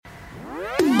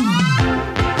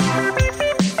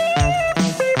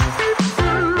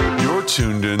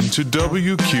to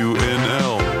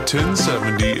WQNL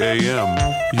 1070 AM,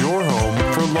 your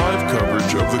home for live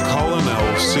coverage of the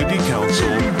Colonel City Council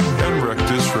and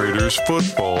Rectus Raiders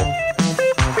football.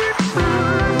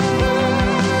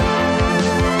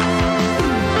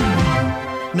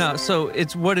 No, so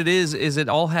it's what it is it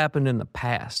all happened in the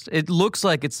past. It looks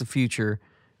like it's the future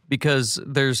because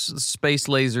there's space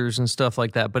lasers and stuff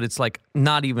like that, but it's like it's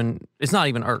not even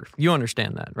Earth. You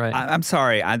understand that, right? I'm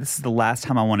sorry. This is the last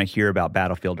time I want to hear about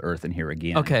Battlefield Earth in here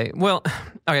again. Okay, let's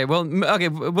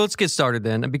get started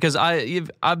then because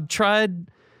I've tried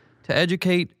to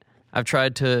educate. I've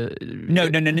tried to... No.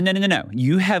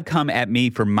 You have come at me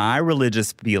for my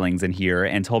religious feelings in here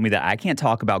and told me that I can't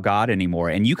talk about God anymore.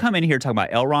 And you come in here talking about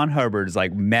L. Ron Hubbard's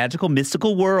like magical,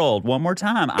 mystical world one more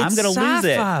time. I'm going to lose it.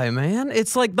 It's sci-fi, man.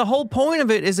 It's like the whole point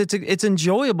of it is it's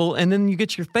enjoyable, and then you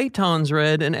get your phaetons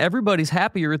read, and everybody's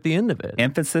happier at the end of it.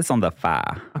 Emphasis on the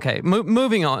fi. Okay,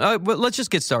 moving on. Let's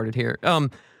just get started here.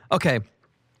 Okay.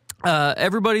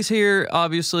 Everybody's here,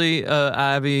 obviously.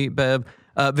 Ivy, Bev.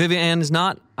 Vivian is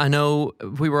not. I know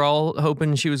we were all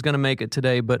hoping she was going to make it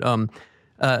today, but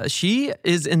she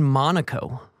is in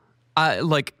Monaco.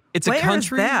 It's a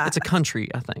country. That? It's a country,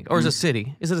 I think, or is it a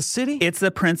city? Is it a city? It's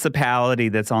a principality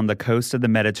that's on the coast of the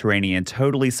Mediterranean,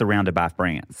 totally surrounded by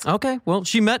France. Okay, well,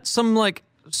 she met some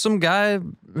guy,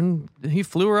 and he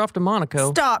flew her off to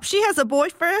Monaco. Stop. She has a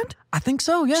boyfriend? I think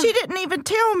so, yeah. She didn't even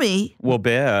tell me. Well,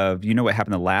 Bev, you know what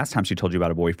happened the last time she told you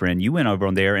about a boyfriend? You went over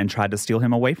on there and tried to steal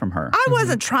him away from her. I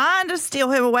wasn't trying to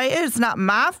steal him away. It's not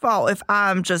my fault if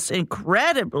I'm just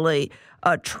incredibly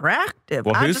attractive.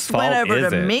 Well, I whose just went fault over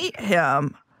is to it? meet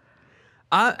him.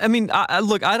 I mean,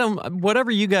 look, I don't.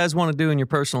 Whatever you guys want to do in your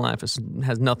personal life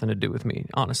has nothing to do with me,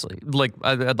 honestly. Like,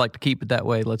 I'd like to keep it that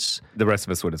way. The rest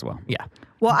of us would as well. Yeah.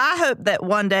 Well, I hope that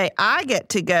one day I get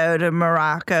to go to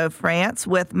Morocco, France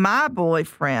with my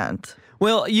boyfriend.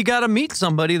 Well, you got to meet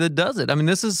somebody that does it. I mean,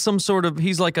 this is some sort of.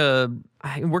 He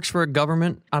works for a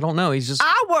government. I don't know. He's just.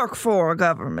 I work for a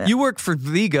government. You work for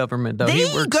the government, though.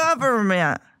 The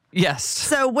government. Yes.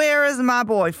 So where is my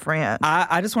boyfriend?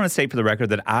 I just want to state for the record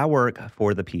that I work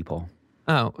for the people.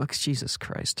 Oh, Jesus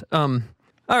Christ. All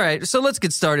right, so let's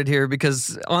get started here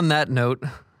because on that note,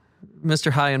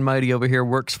 Mr. High and Mighty over here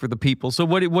works for the people. So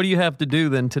what do you have to do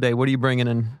then today? What are you bringing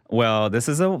in? Well, this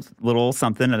is a little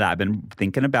something that I've been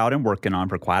thinking about and working on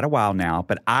for quite a while now,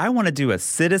 but I want to do a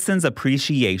Citizens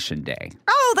Appreciation Day.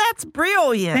 Oh, that's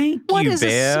brilliant. Thank you,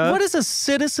 Bev. What is a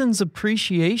Citizens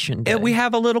Appreciation Day? We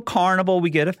have a little carnival.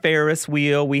 We get a Ferris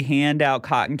wheel. We hand out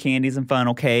cotton candies and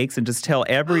funnel cakes and just tell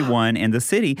everyone in the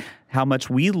city how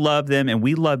much we love them and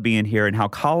we love being here and how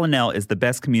Colonel is the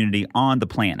best community on the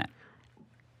planet.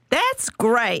 That's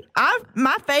great.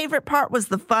 My favorite part was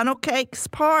the funnel cakes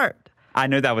part. I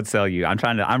know that would sell you.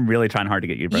 I'm really trying hard to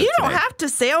get you to vote You don't today. have to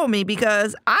sell me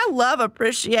because I love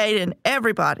appreciating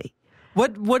everybody.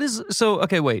 What is so?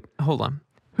 Okay, wait, hold on.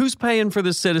 Who's paying for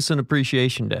this Citizen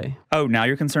Appreciation Day? Oh, now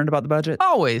you're concerned about the budget?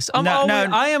 Always. No.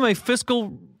 I am a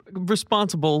fiscal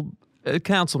responsible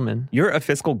councilman. You're a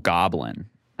fiscal goblin.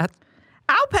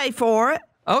 I'll pay for it.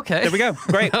 Okay. There we go.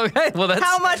 Great. Okay. Well, that's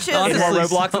How much is Any it? more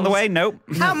roadblocks on the way? Nope.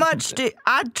 How much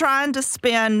I'm trying to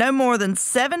spend no more than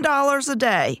 $7 a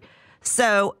day.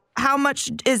 So how much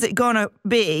is it going to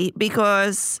be?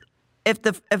 Because if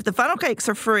the funnel cakes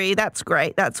are free, that's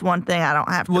great. That's one thing I don't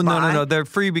have to buy. Well, no. They're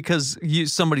free because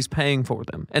somebody's paying for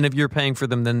them. And if you're paying for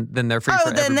them, then they're free for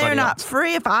everybody then they're not else.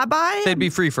 free if I buy them? They'd be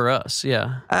free for us,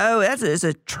 yeah. Oh, that is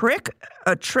a trick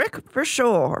for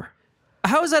sure.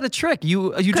 How is that a trick?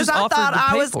 You just Because I offered thought to pay I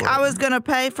for it. was going to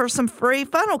pay for some free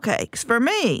funnel cakes for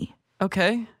me.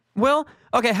 Okay. Well,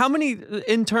 okay, how many,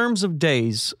 in terms of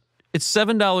days, it's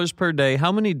 $7 per day.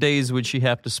 How many days would she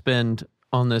have to spend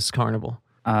on this carnival?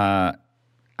 We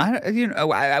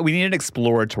need an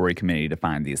exploratory committee to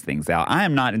find these things out. I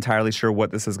am not entirely sure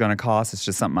what this is going to cost. It's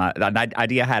just something an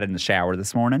idea I had in the shower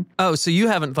this morning. Oh, so you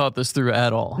haven't thought this through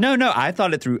at all? No, I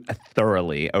thought it through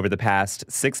thoroughly over the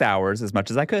past 6 hours as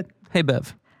much as I could. Hey,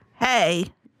 Bev. Hey,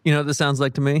 You know what this sounds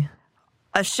like to me?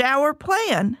 a shower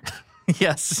plan?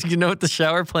 Yes. You know what the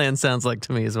shower plan sounds like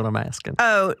to me is what I'm asking.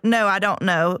 Oh, no, I don't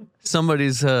know.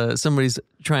 Somebody's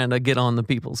trying to get on the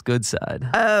people's good side.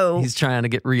 Oh. He's trying to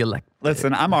get reelected.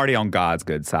 Listen, I'm already on God's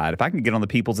good side. If I can get on the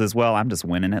people's as well, I'm just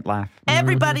winning at life.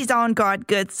 Everybody's on God's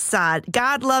good side.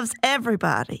 God loves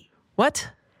everybody. What?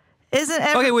 Isn't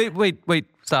every... Okay, wait.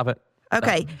 Stop it.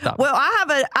 Okay. Stop. Well,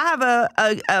 I have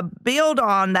a build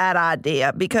on that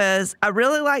idea because I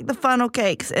really like the funnel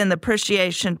cakes and the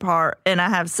appreciation part, and I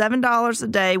have $7 a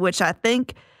day, which I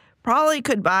think probably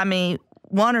could buy me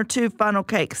 1 or 2 funnel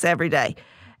cakes every day.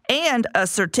 and a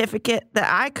certificate that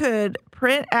I could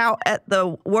print out at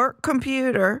the work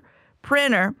computer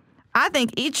printer. I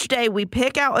think each day we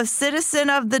pick out a citizen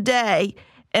of the day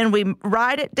and we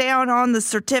write it down on the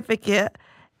certificate,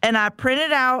 and I print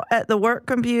it out at the work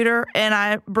computer and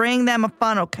I bring them a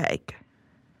funnel cake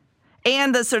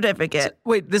and the certificate.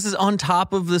 Wait, this is on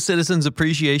top of the Citizens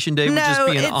Appreciation Day, would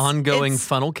just be an ongoing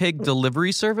funnel cake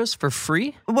delivery service for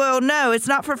free? Well, no, it's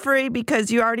not for free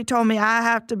because you already told me I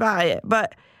have to buy it.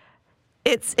 But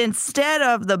it's instead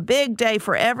of the big day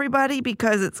for everybody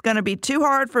because it's going to be too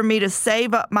hard for me to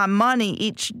save up my money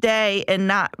each day and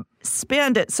not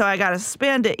spend it. So I got to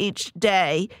spend it each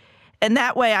day. And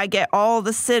that way I get all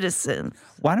the citizens.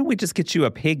 Why don't we just get you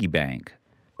a piggy bank?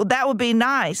 Well, that would be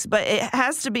nice, but it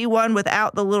has to be one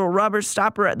without the little rubber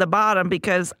stopper at the bottom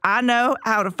because I know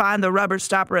how to find the rubber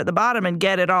stopper at the bottom and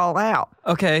get it all out.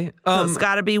 Okay. So it's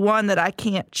got to be one that I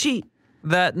can't cheat.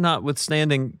 That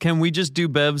notwithstanding, can we just do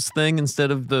Bev's thing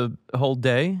instead of the whole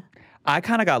day? I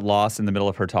kind of got lost in the middle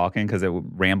of her talking because it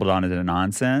rambled on into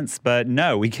nonsense. But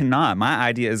no, we cannot. My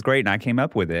idea is great, and I came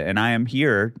up with it, and I am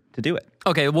here to do it.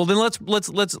 Okay. Well, then let's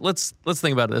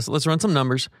think about this. Let's run some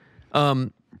numbers.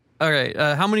 All right,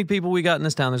 how many people we got in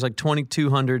this town? There's like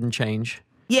 2,200 and change.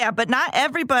 Yeah, but not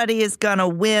everybody is going to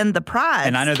win the prize.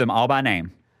 And I know them all by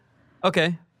name.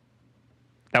 Okay.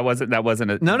 That wasn't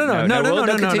a... No.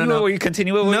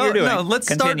 Continue with what you're doing. No,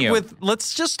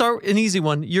 let's just start an easy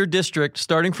one. Your district,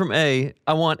 starting from A,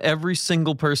 I want every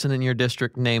single person in your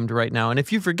district named right now. And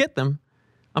if you forget them,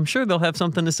 I'm sure they'll have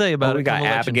something to say about it. We got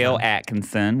Abigail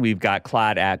Atkinson. We've got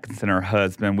Clyde Atkinson, her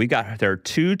husband. We got their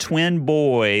two twin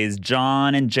boys,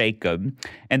 John and Jacob.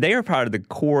 And they are part of the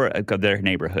core of their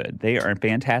neighborhood. They are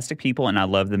fantastic people, and I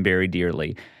love them very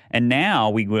dearly. And now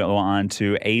we go on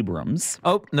to Abrams.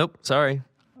 Oh, nope. Sorry.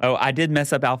 Oh, I did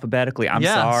mess up alphabetically. I'm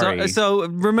sorry. So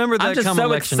remember that I'm just come so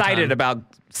election excited time. about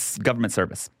government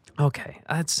service. Okay.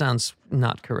 That sounds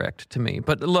not correct to me.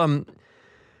 But,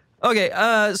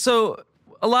 okay. So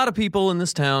a lot of people in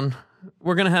this town,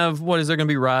 we're going to have, is there going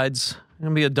to be rides?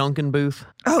 Going to be a Dunkin' booth?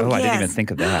 Oh, yes. I didn't even think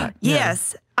of that.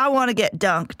 Yes. I want to get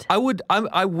dunked.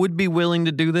 I would be willing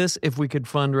to do this if we could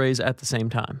fundraise at the same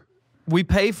time. We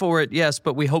pay for it, yes,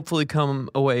 but we hopefully come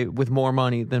away with more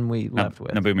money than we left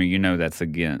with. No, Boomer, you know that's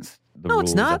against the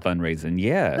rules of fundraising.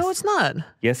 Yes. No, it's not.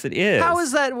 Yes, it is. How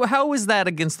is that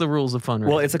against the rules of fundraising?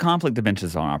 Well, it's a conflict of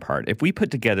interest on our part. If we put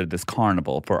together this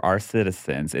carnival for our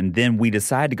citizens and then we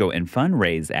decide to go and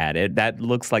fundraise at it, that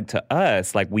looks like to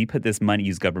us like we put this money,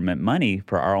 use government money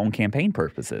for our own campaign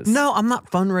purposes. No, I'm not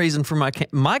fundraising for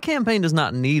my campaign does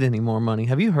not need any more money.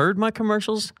 Have you heard my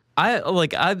commercials?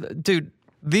 Dude,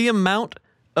 the amount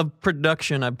of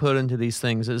production I put into these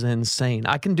things is insane.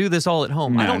 I can do this all at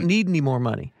home. No. I don't need any more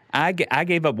money. I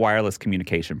gave up wireless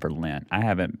communication for Lent.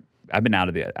 I've been out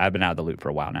of the loop for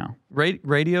a while now.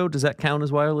 Radio, does that count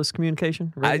as wireless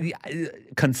communication?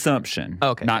 Consumption,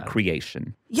 not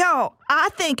creation. Yo, I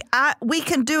think we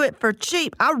can do it for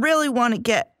cheap. I really want to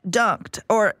get dunked,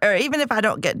 or even if I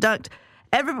don't get dunked,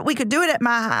 we could do it at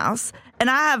my house, and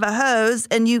I have a hose,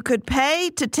 and you could pay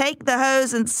to take the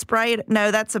hose and spray it.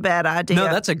 No, that's a bad idea. No,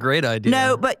 that's a great idea.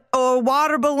 No, or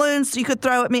water balloons you could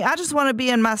throw at me. I just want to be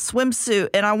in my swimsuit,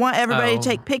 and I want everybody to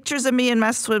take pictures of me in my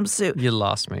swimsuit. You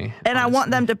lost me. And honestly. I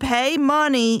want them to pay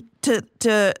money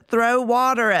to throw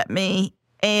water at me,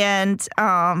 and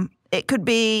it could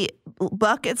be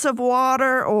buckets of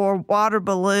water or water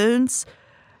balloons.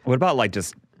 What about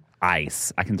just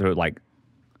ice? I can throw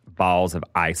balls of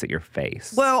ice at your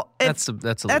face. Well, that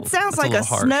sounds like a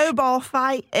snowball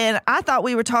fight, and I thought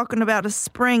we were talking about a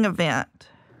spring event.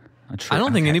 I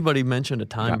don't think anybody mentioned a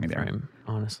time frame,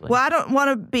 honestly. Well, I don't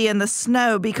want to be in the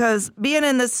snow because being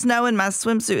in the snow in my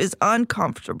swimsuit is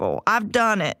uncomfortable. I've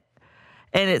done it,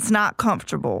 and it's not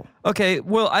comfortable. Okay,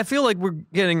 well, I feel like we're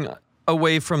getting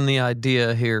away from the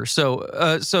idea here. So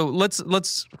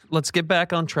let's get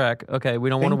back on track. Okay, we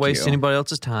don't want to waste anybody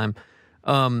else's time.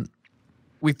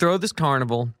 We throw this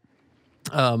carnival.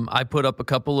 I put up a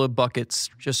couple of buckets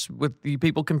just with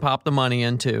people can pop the money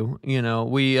into. You know,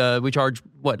 we charge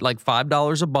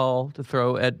 $5 a ball to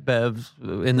throw at Bev's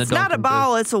in the. It's not a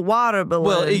ball; it's a water balloon.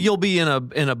 Well, you'll be in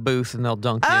a booth and they'll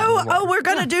dunk you. Oh, we're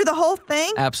gonna do the whole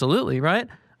thing. Absolutely right.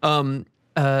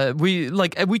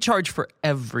 We charge for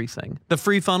everything. The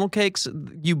free funnel cakes,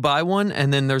 you buy one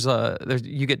and then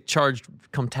you get charged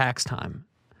come tax time.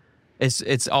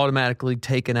 It's automatically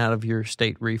taken out of your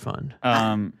state refund.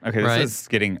 Okay, this is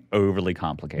getting overly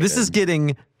complicated. This is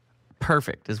getting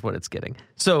perfect, is what it's getting.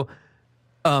 So,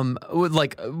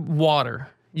 with water,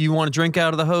 you want to drink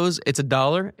out of the hose? It's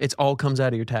 $1. It all comes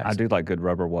out of your tax. I do like good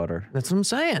rubber water. That's what I'm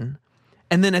saying.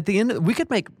 And then at the end, we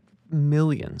could make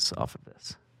millions off of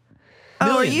this. Oh,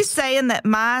 are Millions. you saying that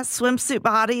my swimsuit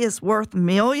body is worth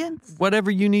millions? Whatever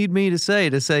you need me to say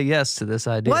yes to this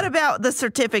idea. What about the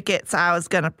certificates I was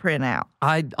going to print out?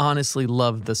 I honestly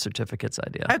love the certificates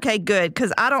idea. Okay, good,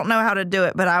 because I don't know how to do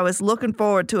it, but I was looking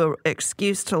forward to an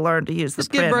excuse to learn to use the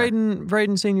Just get printer.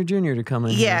 Braden Senior Jr. to come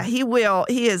in. Yeah, here. he will.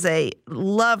 He is a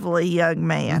lovely young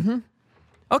man. Mm-hmm.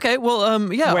 Okay.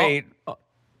 Well, yeah. Wait.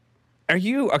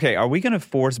 Are we going to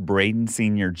force Braden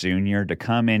Sr. Jr. to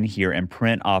come in here and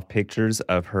print off pictures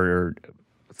of her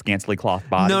scantily clothed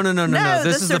body? No. No, This the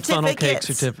is the funnel cake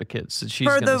certificates certificates that she's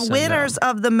For gonna the send winners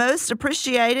out. of the most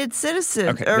appreciated citizen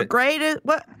Okay, or but- greatest,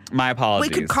 what? My apologies.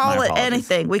 We could call My it apologies.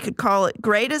 anything. We could call it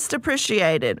greatest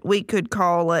appreciated. We could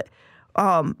call it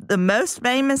the most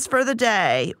famous for the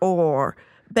day or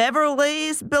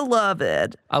Beverly's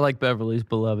beloved. I like Beverly's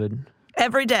beloved.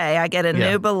 Every day I get a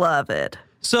Yeah. new beloved.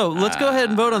 So let's go ahead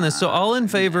and vote on this. So all in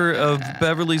favor of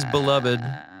Beverly's beloved,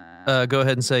 go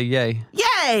ahead and say yay.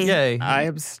 Yay! Yay. I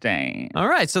abstain. All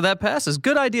right, so that passes.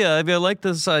 Good idea. I like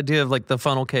this idea of like the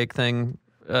funnel cake thing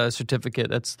certificate.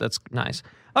 That's nice.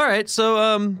 All right,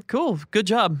 so cool. Good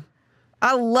job.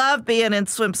 I love being in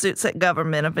swimsuits at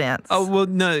government events. Oh well,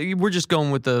 no, we're just going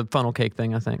with the funnel cake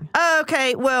thing. I think.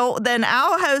 Okay, well, then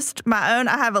I'll host my own.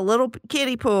 I have a little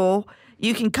kiddie pool.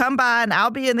 You can come by and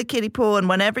I'll be in the kiddie pool, and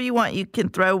whenever you want, you can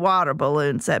throw water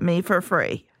balloons at me for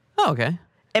free Oh, okay.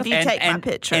 if you take my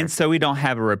picture. And so we don't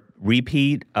have a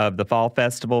repeat of the fall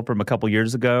festival from a couple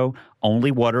years ago. Only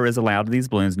water is allowed to these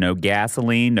balloons. No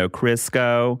gasoline, no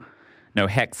Crisco, no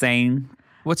hexane.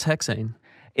 What's hexane?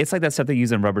 It's like that stuff they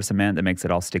use in rubber cement that makes it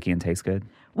all sticky and taste good.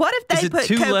 What if Is they it put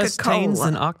two less tanes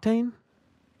Coca-Cola? than octane?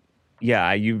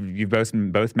 Yeah, you've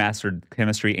both mastered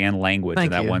chemistry and language Thank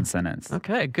in that you. one sentence.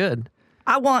 Okay, good.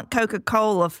 I want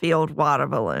Coca-Cola filled water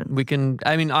balloons. We can.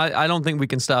 I mean, I don't think we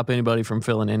can stop anybody from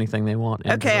filling anything they want.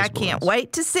 into Okay, those I can't balloons.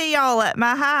 wait to see y'all at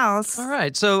my house. All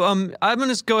right, so I'm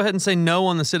going to go ahead and say no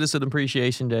on the Citizen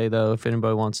Appreciation Day, though, if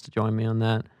anybody wants to join me on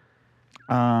that.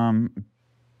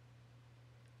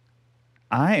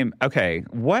 I'm okay.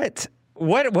 What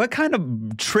kind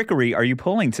of trickery are you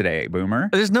pulling today, Boomer?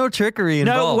 There's no trickery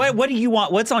No, involved. what do you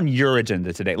want? What's on your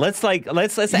agenda today? Let's ask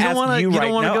wanna- you you don't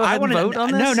right wanna now. go ahead and wanna, vote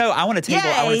on this? No, I want to table.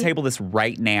 I want Yay. to table this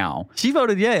right now. She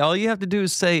voted yay. All you have to do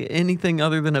is say anything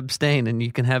other than abstain, and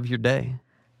you can have your day.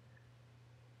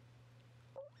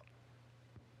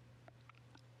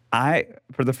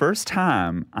 For the first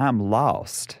time, I'm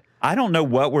lost. I don't know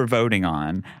what we're voting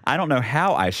on. I don't know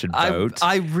how I should vote.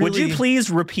 I Would you really- please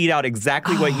repeat out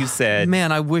exactly what you said?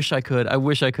 Man, I wish I could.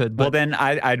 But Well, then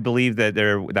I'd believe that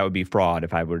that would be fraud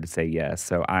if I were to say yes.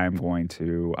 So I'm going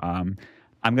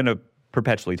to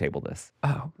perpetually table this.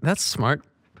 oh, that's smart.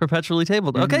 Perpetually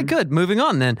tabled. Okay, good. Moving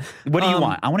on then. What do you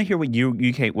want? I want to hear what you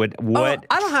Kate. What I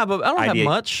don't have idea-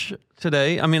 much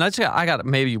today. I mean, I got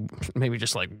maybe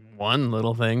just like one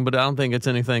little thing, but I don't think it's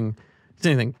anything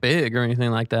big or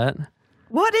anything like that.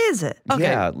 What is it? Okay,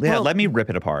 Yeah. well- Let me rip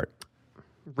it apart.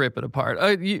 Rip it apart.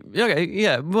 Okay,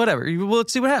 yeah, whatever. Well,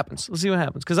 let's see what happens.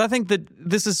 Because I think that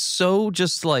this is so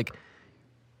just like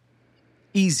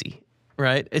easy,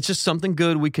 right? It's just something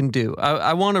good we can do.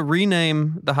 I want to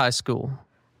rename the high school.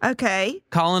 Okay.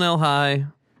 Colonel High.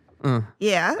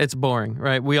 Yeah. It's boring,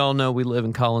 right? We all know we live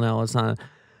in Colonel. It's not.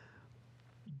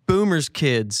 Boomers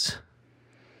Kids.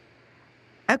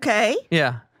 Okay.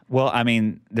 Yeah. Well, I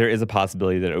mean, there is a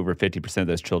possibility that over 50% of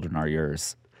those children are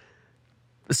yours.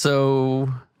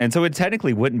 So And so it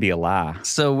technically wouldn't be a lie.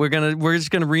 we're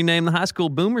just gonna rename the high school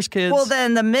Boomers Kids. Well,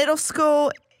 then the middle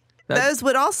school, That- those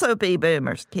would also be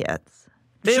Boomers Kids.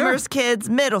 Sure. Boomers Kids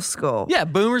Middle School. Yeah,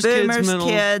 Boomers Boomers Kids Middle.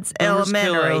 Kids Boomers Kids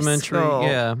Elementary School.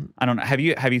 Yeah. I don't know. Have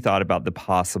you thought about the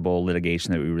possible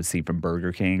litigation that we received from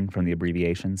Burger King from the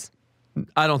abbreviations?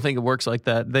 I don't think it works like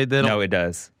that. They don't. No, it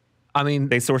does. I mean,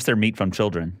 They source their meat from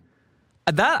children.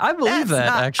 that I believe That's that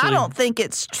not, actually. I don't think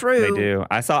it's true. They do.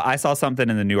 I saw something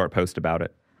in the New York Post about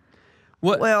it.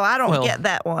 What? Well, I don't well, get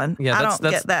that one. yeah, I that's- don't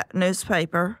that's- get that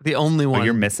newspaper. The only one. Oh,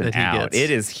 you're missing that he out. gets.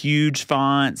 It is huge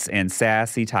fonts and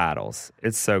sassy titles.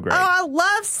 It's so great. Oh, I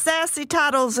love sassy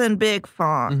titles and big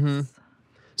fonts. Mm-hmm.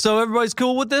 So everybody's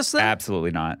cool with this then? Absolutely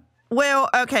not. Well,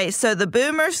 okay, so the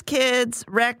Boomers Kids,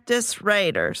 Rectus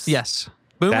Raiders. Yes.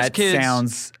 Boomers That Kids.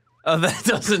 sounds Oh, that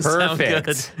doesn't sound good.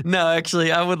 perfect. No,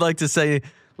 actually, I would like to say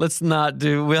let's not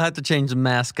do. We'll have to change the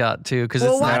mascot too because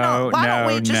Well, it's why not. don't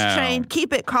we just no. change,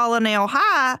 keep it Colonel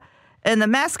High, and the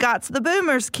mascot's the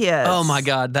Boomers Kids? Oh my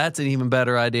God, that's an even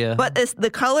better idea. But the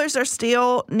colors are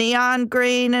still neon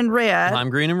green and red,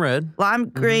 lime green and red. lime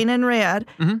green and red,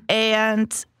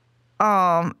 and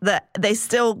they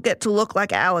still get to look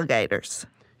like alligators.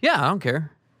 Yeah, I don't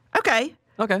care. Okay.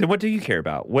 Okay. Then what do you care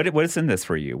about? What is in this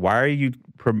for you? Why are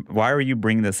you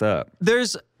bringing this up?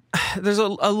 There's a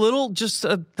little just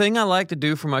a thing I like to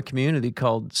do for my community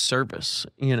called service.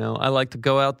 You know, I like to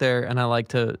go out there and I like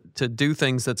to do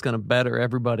things that's going to better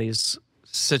everybody's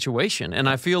situation. And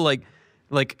I feel like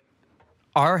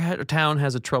our town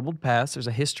has a troubled past. There's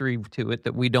a history to it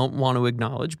that we don't want to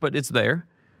acknowledge, but it's there.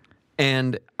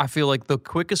 And I feel like the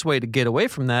quickest way to get away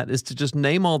from that is to just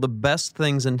name all the best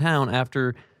things in town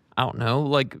after, I don't know,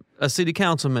 like a city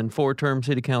councilman, 4-term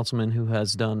city councilman who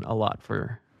has done a lot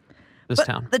for this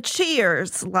town. The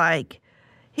cheers, like,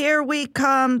 here we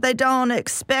come, they don't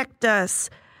expect us.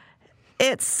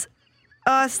 It's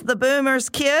us, the boomers'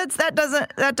 kids. That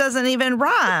doesn't even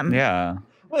rhyme. Yeah.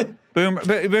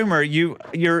 Boomer,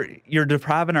 you're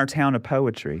depriving our town of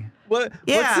poetry. What's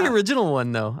Yeah. the original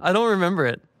one, though? I don't remember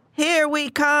it. Here we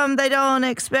come, they don't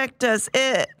expect us.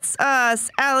 It's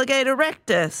us, Alligator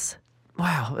Rectus.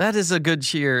 Wow, that is a good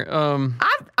cheer.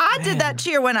 I did that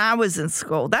cheer when I was in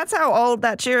school. That's how old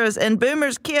that cheer is. And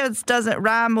Boomers Kids doesn't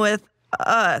rhyme with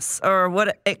us or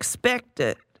what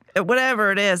expected,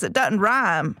 whatever it is. It doesn't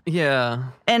rhyme. Yeah.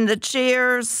 And the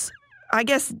cheers, I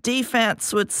guess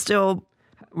defense would still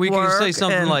We work. can say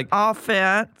something and like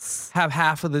offense. have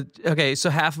half of the so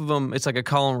half of them it's like a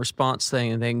call and response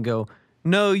thing, and they can go,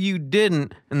 "No, you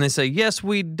didn't," and they say, "Yes,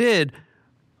 we did."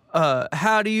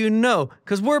 How do you know?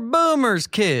 Because we're boomers,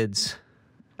 kids.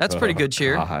 That's pretty good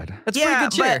cheer. God. That's pretty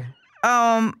good cheer.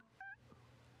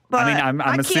 But I mean, I'm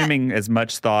can't- assuming as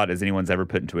much thought as anyone's ever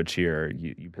put into a cheer,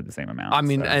 you put the same amount. I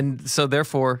mean, so. and so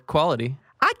therefore quality.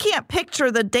 I can't picture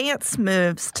the dance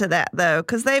moves to that though,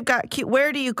 because they've got cute.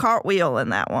 Where do you cartwheel in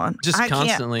that one? Just I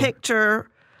constantly. can't picture.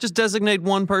 Just designate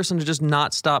one person to just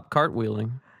not stop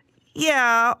cartwheeling.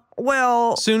 Yeah,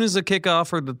 well, As soon as the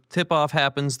kickoff or the tip-off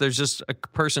happens, there's just a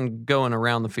person going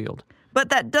around the field. but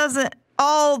that doesn't.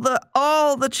 All the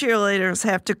cheerleaders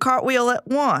have to cartwheel at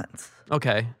once,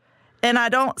 Okay. and I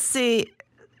don't see.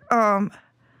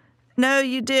 No,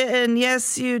 you didn't.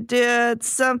 Yes, you did.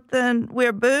 Something.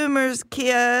 We're boomers,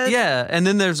 kids. Yeah, and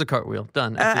then there's a cartwheel.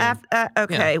 Done. at the end.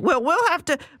 Okay. Yeah. Well, we'll have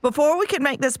to before we can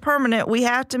make this permanent. We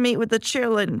have to meet with the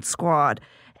cheerleading squad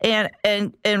and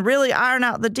really iron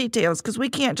out the details because we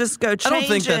can't just go I changing. don't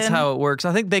think that's how it works.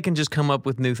 I think they can just come up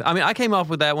with new. I mean, I came up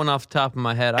with that one off the top of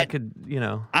my head. I could,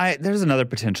 There's another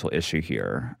potential issue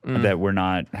here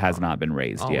that has not been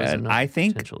raised Always yet. another I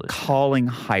think potential issue. calling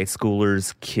high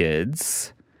schoolers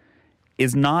kids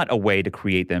is not a way to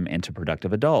create them into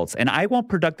productive adults. And I want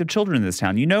productive children in this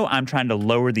town. You know, I'm trying to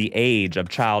lower the age of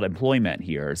child employment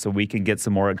here so we can get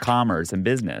some more commerce and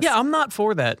business. Yeah, I'm not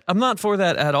for that. I'm not for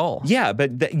that at all. Yeah, but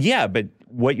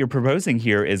what you're proposing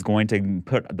here is going to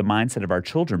put the mindset of our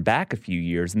children back a few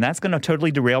years, and that's going to totally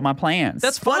derail my plans.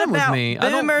 That's What fine with about me. I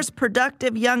don't- boomers,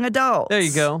 productive young adults? There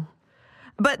you go.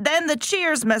 But then the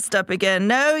cheers messed up again.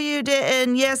 No, you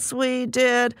didn't. Yes, we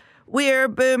did. We're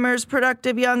boomers,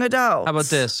 productive young adults. How about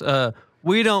this?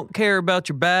 We don't care about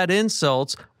your bad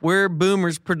insults. We're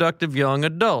boomers, productive young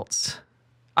adults.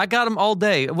 I got them all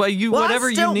day. Well, whatever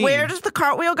you need. Where does the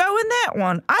cartwheel go in that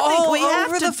one? I think All we have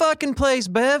over to. the fucking place,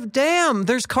 Bev. Damn,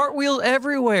 there's cartwheels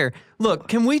everywhere. Look,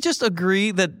 can we just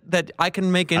agree that I can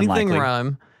make anything Unlikely.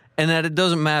 rhyme and that it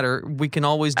doesn't matter? We can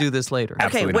always do this later. Okay,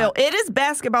 Absolutely well, not. it is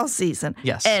basketball season.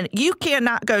 Yes. And you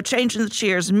cannot go changing the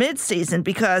cheers mid-season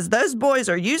because those boys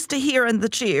are used to hearing the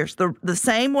cheers the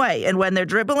same way. And when they're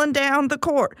dribbling down the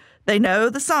court, they know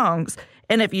the songs.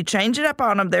 And if you change it up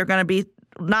on them, they're going to be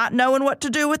not knowing what to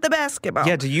do with the basketball.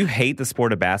 Yeah, do you hate the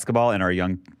sport of basketball and our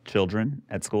young children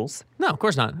at schools? No, of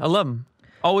course not. I love them.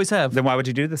 Always have. Then why would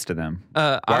you do this to them?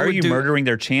 I Why are would you do- murdering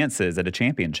their chances at a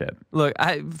championship? Look,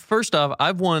 first off,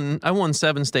 I won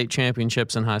 7 state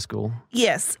championships in high school.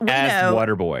 Yes, we As know.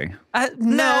 water boy.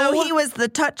 No, he was the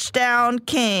touchdown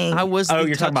king. I was. Oh, the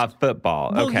you're talking touch- about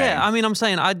football. Well, okay. yeah. I mean, I'm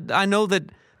saying I know that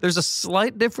there's a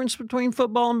slight difference between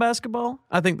football and basketball.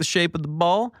 I think the shape of the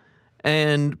ball,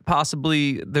 and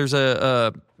possibly there's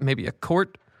maybe a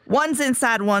court. One's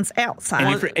inside, one's outside.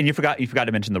 And you forgot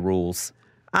to mention the rules.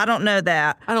 I don't know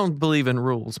that. I don't believe in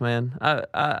rules, man.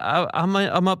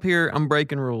 I'm up here. I'm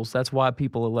breaking rules. That's why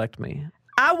people elect me.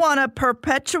 I want to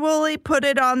perpetually put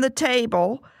it on the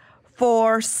table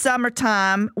for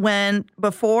summertime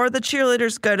before the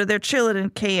cheerleaders go to their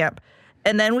cheerleading camp.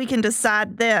 And then we can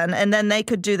decide then. And then they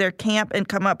could do their camp and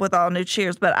come up with all new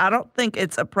cheers. But I don't think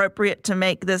it's appropriate to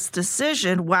make this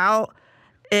decision while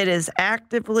it is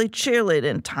actively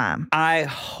cheerleading time. I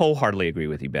wholeheartedly agree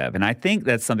with you, Bev. And I think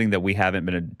that's something that we haven't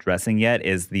been addressing yet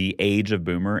is the age of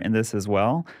boomer in this as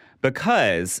well.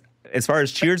 Because as far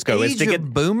as cheers go, is Age to of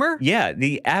get boomer? Yeah,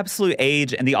 the absolute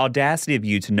age and the audacity of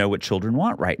you to know what children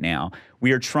want right now.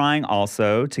 We are trying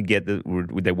also to get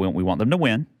we want them to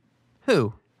win.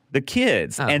 Who? The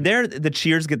kids. Oh. And the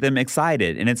cheers get them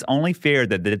excited. And it's only fair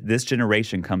that this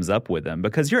generation comes up with them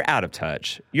because you're out of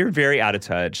touch. You're very out of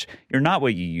touch. You're not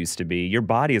what you used to be. Your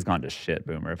body has gone to shit,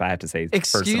 Boomer, if I have to say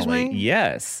Excuse personally. me?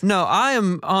 Yes. No, I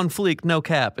am on fleek, no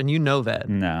cap, and you know that.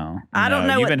 No. I don't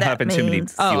know You've what been that huffing too many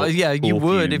means. Oh yeah, you pool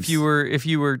would fumes. if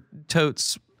you were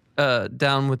totes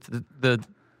down with the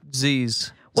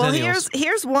Z's. Well, Zennials.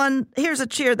 here's a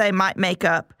cheer they might make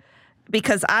up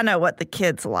because I know what the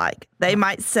kids like. They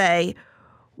might say,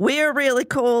 "We're really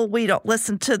cool. We don't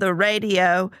listen to the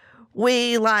radio.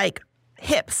 We like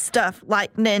hip stuff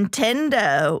like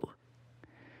Nintendo."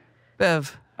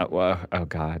 Bev. Oh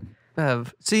God.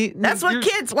 Bev. See, That's what you're-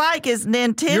 kids like is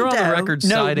Nintendo. You're on the record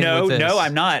siding with this. No,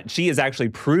 I'm not. She is actually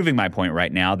proving my point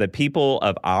right now that people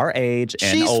of our age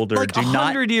and She's older like do not.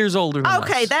 100 years older than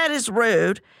Okay, us. that is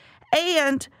rude.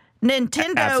 And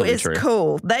Nintendo Absolutely is true.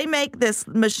 cool. They make this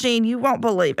machine, you won't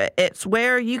believe it. It's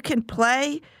where you can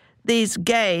play these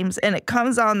games and it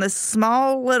comes on this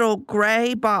small little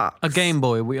gray box. A Game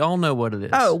Boy. We all know what it is.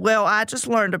 Oh, well, I just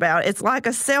learned about it. It's like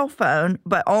a cell phone,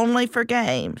 but only for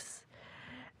games.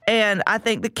 And I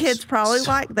think the kids probably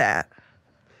like that.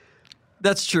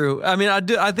 That's true. I mean, I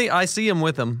do. I think I see them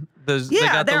with them. They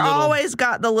Yeah, got the they're little, always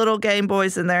got the little Game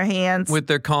Boys in their hands. with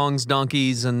their Kongs,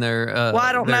 donkeys, and their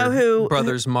I don't their know who-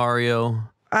 brothers Mario.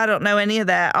 I don't know any of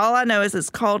that. All I know is it's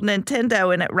called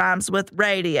Nintendo and it rhymes with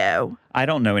radio. I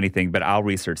don't know anything, but I'll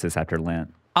research this after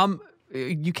Lent.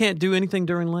 You can't do anything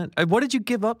during Lent. What did you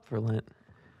give up for Lent?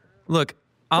 Look,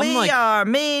 I'm We like, are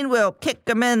mean, we'll kick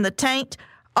them in the taint.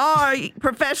 Our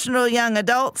professional young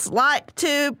adults like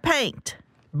to paint.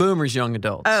 boomers, young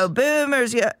adults. Oh,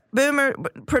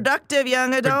 productive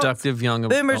young adults. Productive young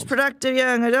Boomers, adults. productive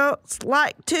young adults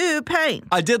like to paint.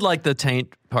 I did like the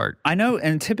taint part. I know,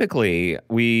 and typically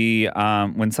we,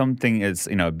 when something is,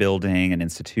 a building, an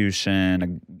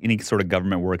institution, any sort of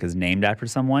government work is named after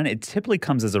someone, it typically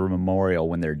comes as a memorial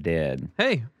when they're dead.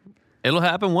 Hey, it'll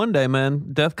happen one day,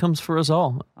 man. Death comes for us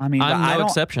all. I mean, I'm I no don't-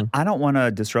 exception. I don't want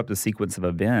to disrupt the sequence of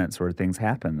events where things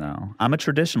happen, though. I'm a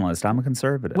traditionalist. I'm a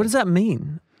conservative. What does that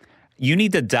mean? You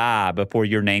need to die before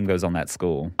your name goes on that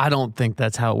school. I don't think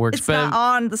that's how it works. It's not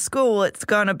on the school. It's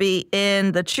going to be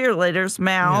in the cheerleaders'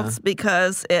 mouths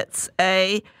because it's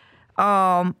a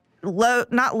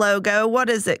not logo. What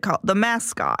is it called? The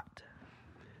mascot.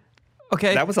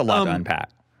 Okay, That was a lot to unpack.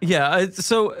 Yeah.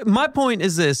 So my point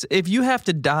is this: if you have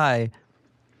to die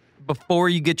before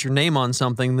you get your name on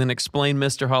something, then explain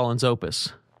Mr. Holland's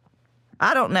opus.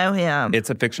 I don't know him.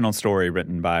 It's a fictional story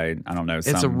written by, I don't know,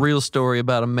 It's a real story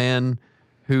about a man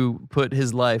who put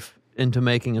his life into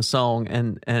making a song,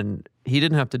 and he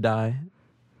didn't have to die.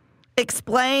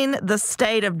 Explain the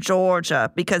state of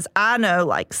Georgia because I know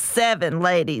like 7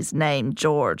 ladies named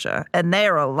Georgia and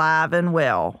they're alive and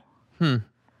well.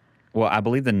 Well, I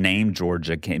believe the name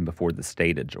Georgia came before the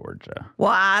state of Georgia.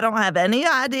 Well, I don't have any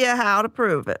idea how to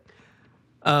prove it.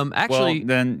 Actually, Well,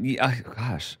 then,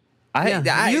 gosh. Yeah,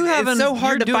 it's so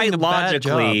hard you're to fight doing a bad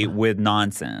logically job. with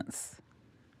nonsense.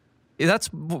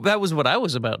 that was what I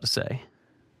was about to say.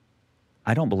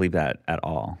 I don't believe that at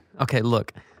all. Okay,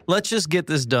 look, let's just get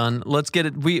this done. Let's get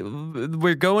it.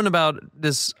 We're going about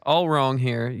this all wrong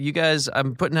here. You guys,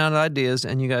 I'm putting out ideas,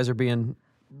 and you guys are being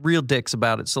real dicks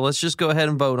about it. So let's just go ahead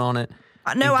and vote on it.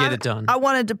 No, and get it done. I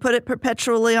wanted to put it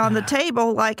perpetually on the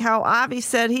table, like how Ivy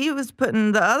said he was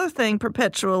putting the other thing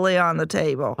perpetually on the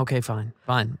table. Okay, fine.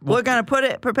 We're going to put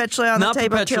it perpetually on the Not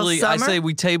table till perpetually. summer. I say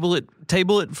we table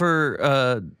it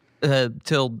for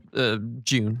till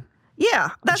June. Yeah,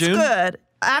 that's June? good.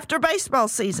 After baseball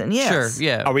season, yes. Sure.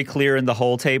 Yeah. Are we clearing the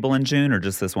whole table in June or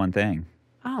just this one thing?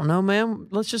 I don't know, man.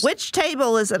 Let's just. Which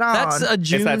table is it on? That's a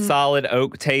June. It's that solid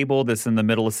oak table that's in the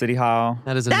middle of City Hall.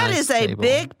 That is a That nice is a table.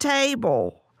 big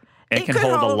table. It can could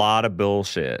hold a lot of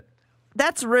bullshit.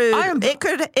 That's rude. I am-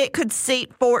 It could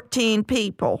seat 14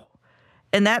 people.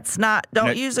 And that's not,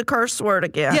 don't use a curse word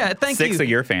again. Yeah, thank you. 6 of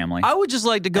your family. I would just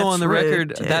like to go That's on the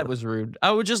rude, record. too. That was rude.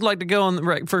 I would just like to go on the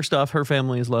record. First off, her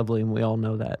family is lovely, and we all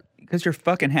know that. Because you're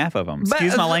fucking half of them.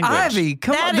 Excuse But, my language. Ivy,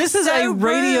 come That on. is This is a so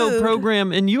radio rude.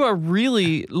 program, and you are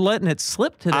really letting it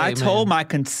slip today. I told man. my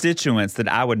constituents that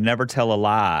I would never tell a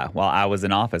lie while I was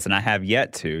in office, and I have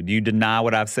yet to. Do you deny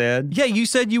what I've said? Yeah, you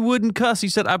said you wouldn't cuss. You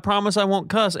said, I promise I won't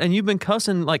cuss. And you've been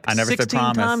cussing like I never 16 said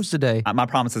promise. times today. My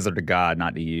promises are to God,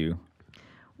 not to you.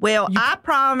 Well, I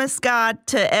promise God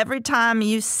to every time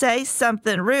you say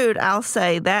something rude, I'll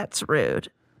say that's rude.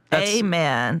 That's-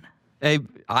 Amen. Hey,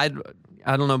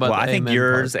 I don't know about Well, the I think amen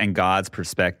yours part. and God's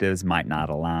perspectives might not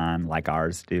align like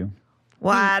ours do.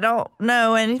 Well, I don't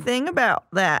know anything about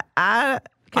that. I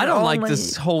don't like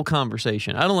this whole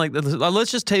conversation. I don't like this.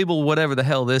 Let's just table whatever the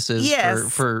hell this is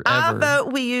forever. I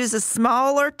vote we use a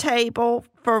smaller table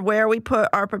for where we put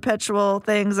our perpetual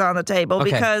things on the table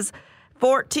because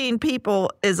 14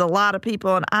 people is a lot of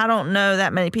people, and I don't know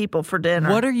that many people for dinner.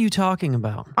 What are you talking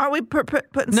about? Are we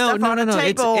putting stuff on the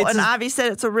table? It's and Ivy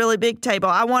said it's a really big table.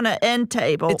 I want an end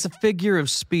table. It's a figure of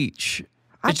speech.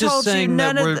 I It's just told you saying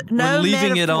that we're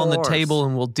leaving it on the metaphors. table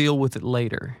and we'll deal with it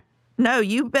later. No,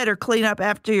 you better clean up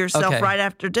after yourself Okay. right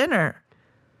after dinner.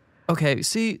 Okay,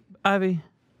 see, Ivy,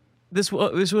 this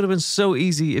would have been so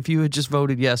easy if you had just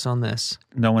voted yes on this.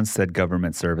 No one said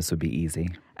government service would be easy.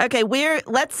 Okay,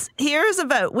 here's a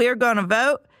vote. We're going to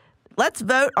vote. Let's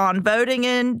vote on voting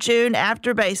in June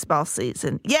after baseball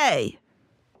season. Yay.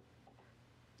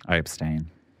 I abstain.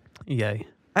 Yay.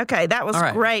 Okay, that was All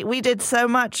right. great. We did so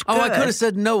much good. Oh, I could have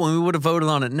said no and we would have voted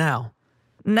on it now.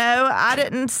 No, I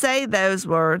didn't say those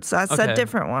words. I said Okay.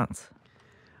 different ones.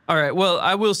 All right, well,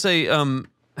 I will say, it's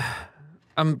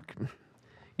a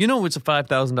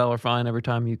 $5,000 fine every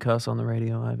time you cuss on the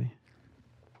radio, Ivy.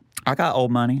 I got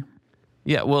old money.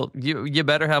 Yeah, well, you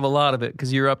better have a lot of it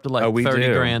because you're up to like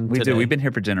 30 grand We today. do. We've been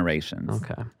here for generations.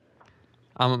 Okay.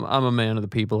 I'm a man of the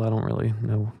people. I don't really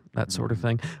know that sort of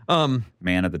thing.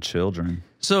 Man of the children.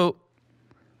 So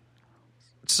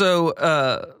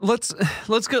let's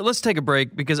go. Let's take a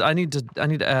break because I need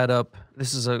to add up.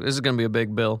 This is going to be a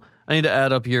big bill. I need to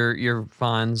add up your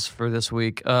fines for this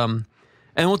week. And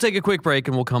we'll take a quick break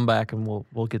and we'll come back and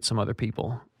we'll get some other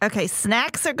people. Okay,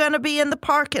 snacks are going to be in the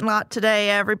parking lot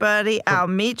today, everybody. I'll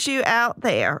meet you out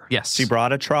there. Yes. She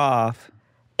brought a trough.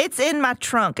 It's in my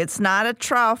trunk. It's not a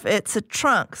trough. It's a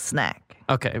trunk snack.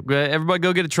 Okay. Everybody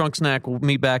go get a trunk snack. We'll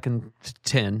meet back in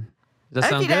 10. Does that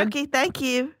sound Okie good? dokie. Thank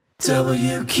you.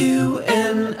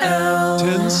 WQNL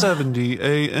 1070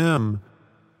 AM.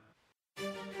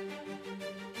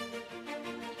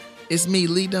 It's me,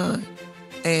 Lee Dunn,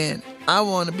 and I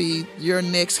want to be your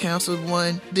next Council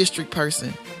 1 district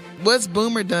person. What's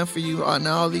Boomer done for you in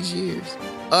all these years,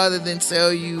 other than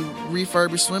sell you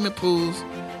refurbished swimming pools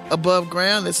above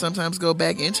ground that sometimes go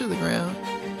back into the ground?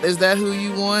 Is that who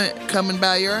you want coming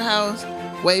by your house,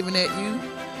 waving at you?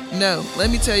 No,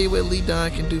 let me tell you what Lee Dunn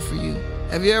can do for you.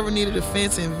 Have you ever needed a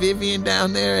fence and Vivian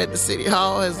down there at the city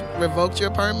hall has revoked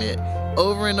your permit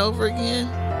over and over again?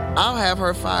 I'll have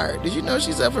her fired. Did you know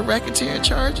she's up for racketeering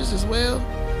charges as well?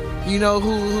 You know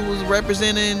who was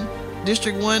representing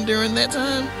District 1 during that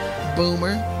time?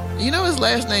 Boomer. You know his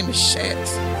last name is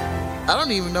Schatz. I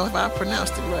don't even know if I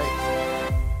pronounced it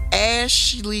right.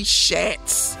 Ashley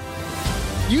Schatz.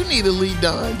 You need a Lee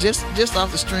Dunn just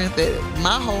off the strength that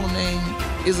my whole name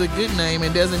is a good name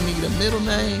and doesn't need a middle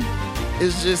name.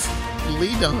 It's just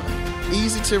Lee Dunn.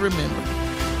 Easy to remember.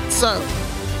 So,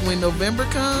 when November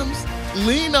comes,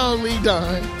 lean on Lee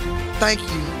Dunn. Thank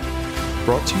you.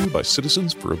 Brought to you by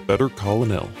Citizens for a Better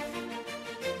Colonel.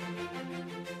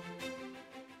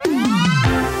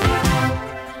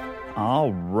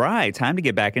 All right, time to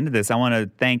get back into this. I want to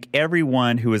thank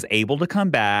everyone who was able to come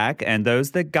back and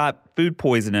those that got food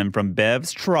poisoning from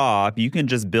Bev's trough. You can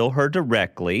just bill her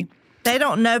directly. They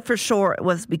don't know for sure it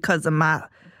was because of my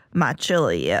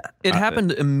chili yet. It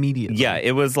happened immediately. Yeah,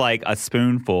 it was like a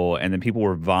spoonful, and then people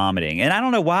were vomiting. And I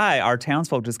don't know why our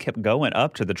townsfolk just kept going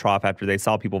up to the trough after they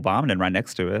saw people vomiting right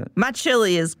next to it. My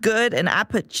chili is good, and I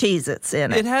put Cheez-Its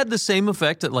in It it. had the same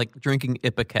effect that like drinking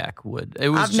Ipecac would. It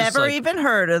was I've just never like, even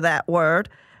heard of that word.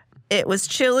 It was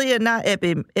chili and not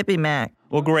Ippy-Mac.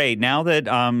 Well, great. Now that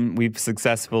we've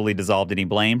successfully dissolved any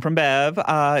blame from Bev,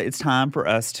 it's time for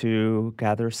us to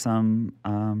gather some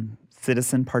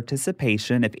citizen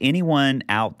participation. If anyone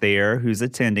out there who's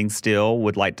attending still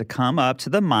would like to come up to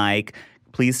the mic,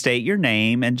 please state your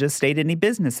name and just state any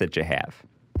business that you have.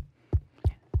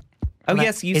 Oh, Hello,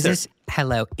 yes, you, is sir.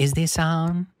 Hello, is this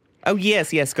on? Oh,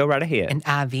 yes, go right ahead. And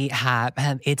Ivy, hi,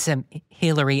 it's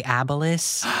Hillary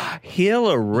Abelis.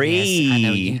 Hillary. Yes, I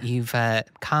know you've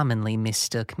commonly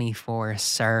mistook me for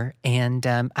Sir. And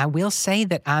I will say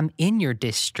that I'm in your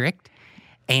district,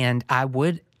 and I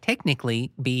would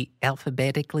technically be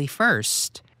alphabetically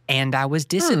first. And I was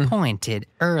disappointed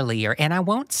earlier. And I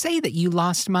won't say that you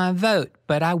lost my vote,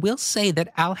 but I will say that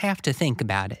I'll have to think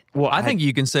about it. Well, I think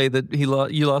you can say that you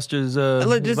lost his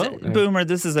Look, just, vote. Boomer,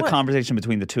 this is a conversation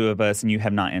between the two of us, and you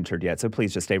have not entered yet, so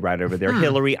please just stay right over there.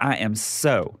 Hillary, I am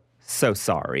so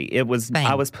sorry. I was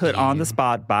put on the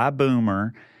spot by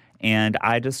Boomer, and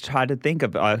I just tried to think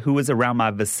of who was around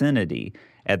my vicinity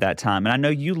at that time. And I know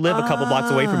you live a couple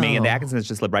blocks away from me, and the Atkinsons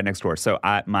just live right next door, so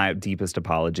my deepest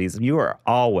apologies. You are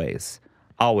always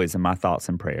always in my thoughts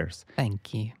and prayers.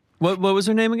 Thank you. What was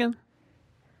her name again?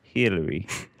 Hillary.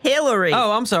 Hillary.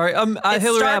 Oh, I'm sorry. It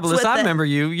Hillary starts Abeles. with I the- remember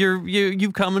you.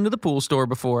 You've come into the pool store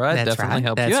before. I That's definitely right.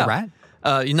 helped That's you out.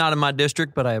 right. You're not in my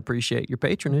district, but I appreciate your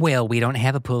patronage. Well, we don't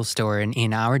have a pool store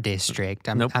in our district.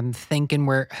 I'm thinking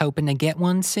we're hoping to get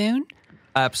one soon.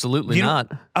 Absolutely You know-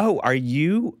 not. Oh, are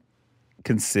you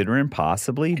considering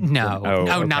possibly? No, Oh,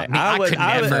 no, okay. not me. I could was-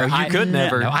 never. No, you could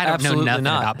never. No, I don't Absolutely know nothing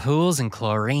not. about pools and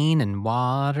chlorine and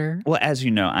water. Well, as you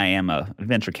know, I am a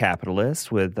venture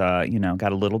capitalist with,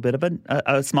 got a little bit of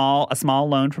a small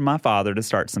loan from my father to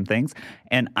start some things,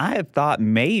 and I have thought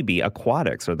maybe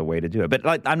aquatics are the way to do it. But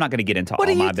I'm not going to get into all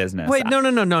my business. Wait,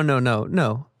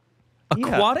 no.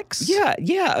 Aquatics?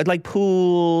 Yeah, like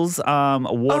pools,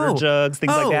 water jugs,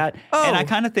 things like that. And I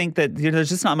kind of think that there's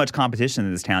just not much competition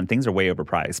in this town. Things are way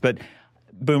overpriced. But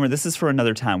Boomer, this is for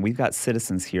another time. We've got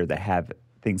citizens here that have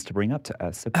things to bring up to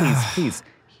us. So please,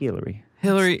 Hillary.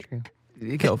 Hillary,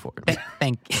 go for it.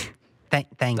 Thank you.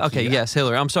 Thank you. Okay, yes,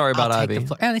 Hillary. I'm sorry about I'll take Ivy. the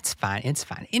floor. Oh, it's fine. It's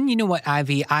fine. And you know what,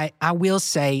 Ivy? I will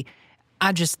say,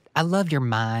 I love your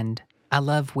mind. I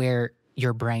love where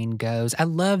your brain goes. I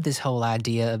love this whole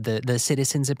idea of the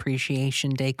Citizens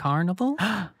Appreciation Day Carnival.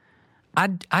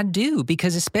 I do,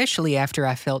 because especially after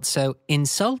I felt so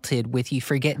insulted with you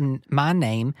forgetting my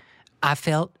name, I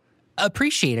felt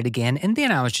appreciated again. And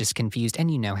then I was just confused.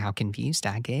 And you know how confused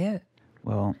I get.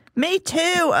 Well, Me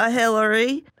too,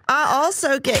 Hillary. I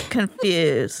also get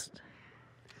confused.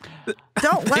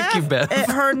 Don't Thank you, laugh Beth. at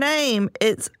her name.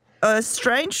 It's a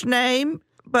strange name,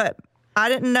 but I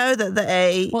didn't know that the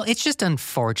A. Well, it's just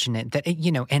unfortunate that,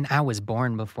 and I was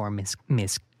born before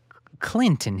Miss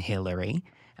Clinton Hillary.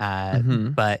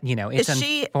 But, it's Is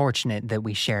she- unfortunate that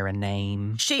we share a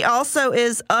name. She also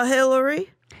is a Hillary.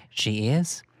 She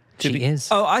is. She is.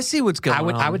 Oh, I see what's going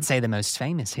on. I would say the most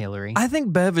famous Hillary. I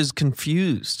think Bev is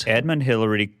confused. Edmund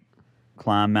Hillary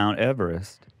climbed Mount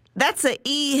Everest. That's a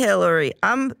E Hillary.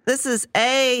 This is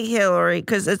A Hillary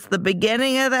because it's the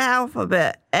beginning of the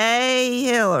alphabet. A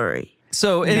Hillary.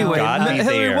 So anyway, God be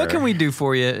Hillary, there. what can we do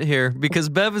for you here? Because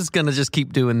Bev is going to just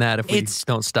keep doing that if we It's-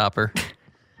 don't stop her.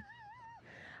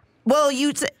 Well,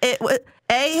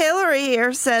 A Hillary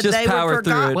here said Just they power were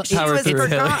through forgotten. it. She Power was through it,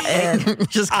 Hillary. forgotten.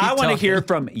 Just keep I want to talking. hear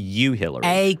from you, Hillary.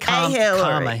 A, Hillary.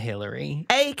 comma Hillary.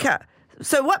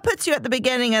 So what puts you at the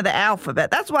beginning of the alphabet?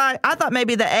 That's why I thought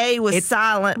maybe the A was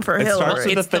silent for it starts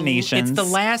Hillary. with the Phoenicians. It's the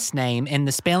last name, and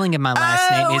the spelling of my last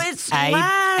name is it's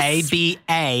last.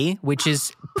 A-B-A, which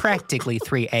is practically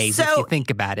 3 A's if So- you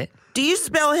think about it. Do you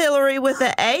spell Hillary with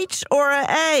an H or an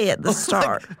A at the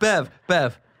start? Bev.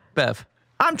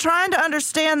 I'm trying to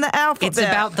understand the alphabet. It's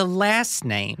about the last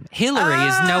name. Hillary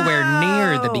is nowhere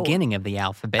near the beginning of the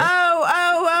alphabet.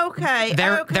 Okay.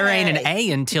 There ain't an okay.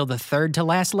 A until the third to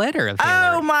last letter of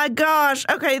Hillary. Oh my gosh.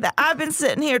 Okay, I've been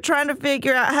sitting here trying to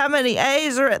figure out how many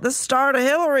A's are at the start of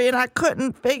Hillary and I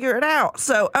couldn't figure it out.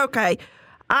 So, okay,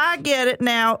 I get it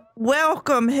now.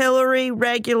 Welcome, Hillary,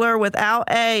 regular without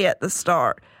A at the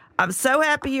start. I'm so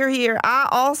happy you're here. I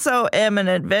also am an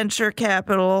adventure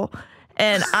capital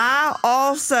and I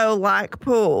also like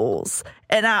pools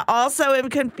and I also am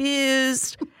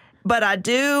confused. But I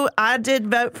did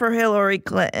vote for Hillary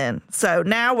Clinton. So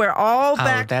now we're all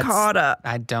back caught up.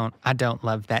 I don't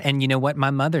love that. And you know what?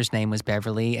 My mother's name was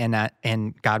Beverly,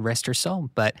 and God rest her soul.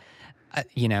 But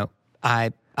I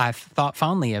thought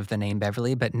fondly of the name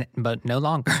Beverly, but no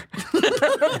longer.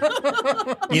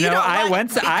 You know, don't I like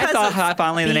went. I because thought of I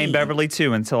finally the name B. Beverly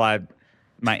too until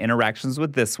my interactions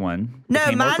with this one. No,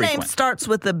 became more my name frequent. starts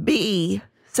with a B,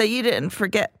 so you didn't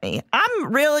forget me.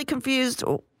 I'm really confused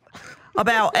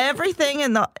about everything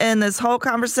in this whole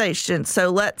conversation. So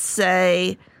let's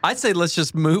say, I'd say let's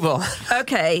just move on.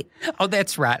 okay, Oh,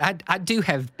 that's right. I do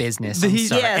have business. I'm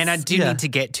sorry. Yes. And I do Yeah. need to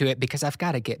get to it because I've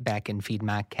got to get back and feed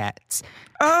my cats.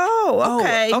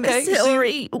 okay, okay. Miss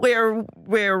Hillary,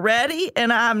 we're ready,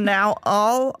 and I'm now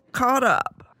all caught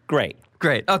up. Great.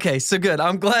 Great. Okay, so good.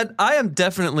 I'm glad. I am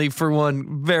definitely, for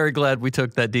one, very glad we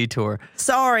took that detour.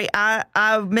 Sorry, I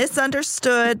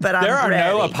misunderstood, but There I'm are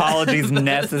ready. no apologies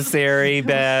necessary,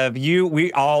 Bev.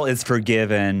 We all is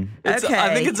forgiven. Okay.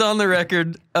 I think it's on the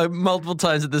record multiple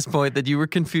times at this point that you were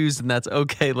confused, and that's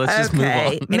okay. Let's just move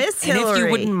Okay, on. Miss And if Hillary,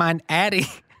 you wouldn't mind adding,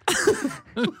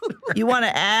 you want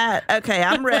to add? Okay,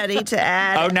 I'm ready to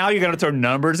add. Oh, now you're going to throw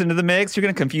numbers into the mix? You're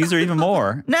going to confuse her even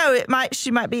more. No,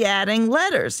 she might be adding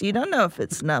letters. You don't know if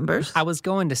it's numbers. I was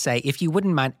going to say, if you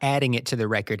wouldn't mind adding it to the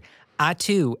record, I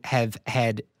too have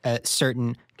had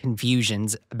certain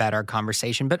confusions about our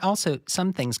conversation, but also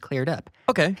some things cleared up.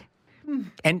 Okay.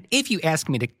 And if you ask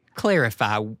me to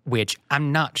clarify which,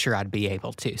 I'm not sure I'd be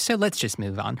able to. So let's just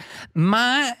move on.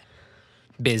 My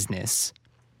business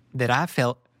that I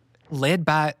felt led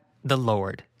by the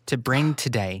Lord to bring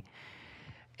today.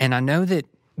 And I know that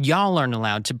y'all aren't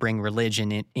allowed to bring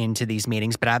religion into these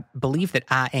meetings, but I believe that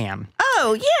I am.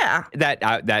 Oh, yeah.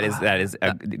 That is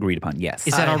agreed upon. Yes.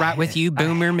 Is that all right with you,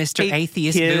 Boomer, Mr.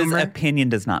 Atheist His Boomer? opinion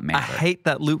does not I matter. hate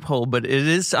that loophole, but it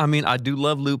is, I mean, I do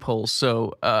love loopholes,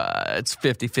 so it's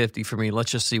 50-50 for me.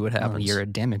 Let's just see what Oh, happens. you're a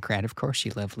Democrat. Of course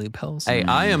you love loopholes. Hey,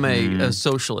 I am a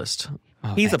socialist.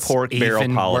 Oh, He's a that's pork barrel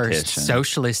even politician. Worse.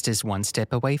 Socialist is one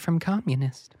step away from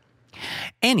communist.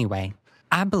 Anyway,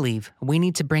 I believe we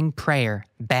need to bring prayer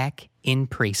back in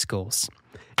preschools.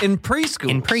 In preschool.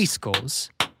 In preschools.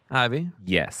 Ivy,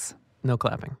 Yes. no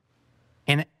clapping.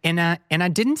 And I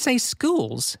didn't say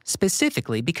schools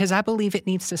specifically because I believe it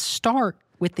needs to start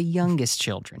with the youngest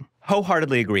children.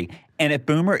 Wholeheartedly agree. And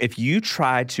if you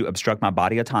try to obstruct my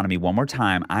body autonomy one more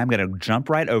time, I'm going to jump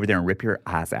right over there and rip your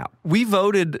eyes out. We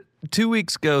voted 2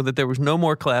 weeks ago that there was no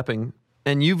more clapping,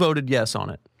 and you voted yes on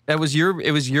it. It was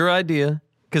your idea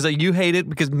because you hate it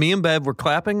because me and Bev were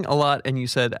clapping a lot, and you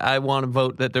said, I want to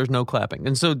vote that there's no clapping.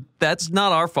 And so that's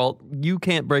not our fault. You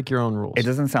can't break your own rules. It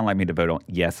doesn't sound like me to vote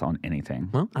yes on anything.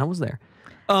 Well, I was there.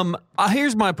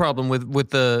 Here's my problem with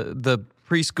the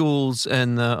preschools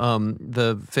and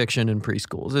the fiction in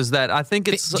preschools is that I think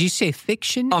it's. Did you say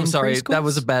fiction? I'm in sorry, preschools? that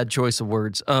was a bad choice of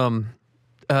words. No,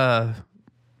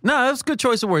 that was a good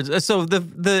choice of words. So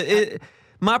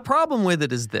my problem with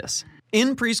it is this: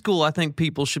 in preschool, I think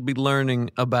people should be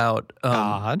learning about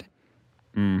God.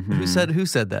 Who said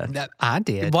that? I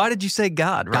did. Why did you say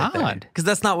God? Right God. Because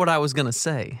that's not what I was gonna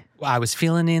say. I was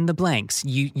filling in the blanks.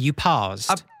 You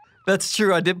paused. That's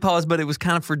true. I did pause, but it was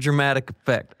kind of for dramatic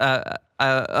effect. Okay,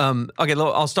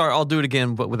 I'll start. I'll do it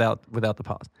again, but without the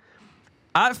pause.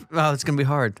 It's gonna be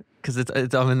hard because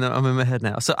I'm in my head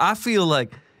now. So I feel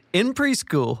like in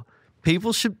preschool,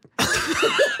 people should.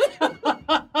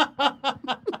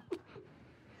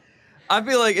 I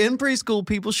feel like in preschool,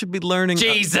 people should be learning.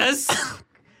 Jesus.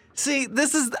 See,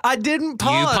 I didn't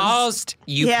pause. You paused.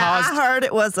 You yeah, paused. I heard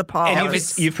it was a pause.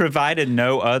 And you've provided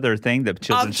no other thing that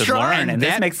children I'm should trying. learn, and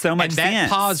this makes so much and sense.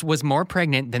 that pause was more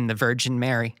pregnant than the Virgin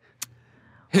Mary,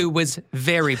 who was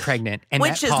very pregnant. And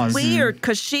Which that is pause, weird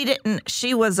because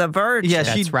she was a virgin. Yeah,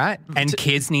 That's right. And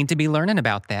kids need to be learning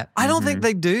about that. I don't think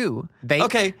they do.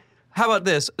 Okay, how about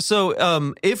this?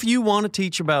 So, if you want to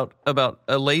teach about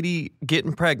a lady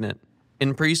getting pregnant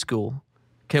in preschool,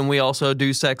 can we also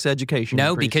do sex education?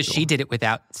 No, in because preschool? she did it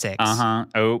without sex.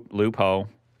 Oh, loophole.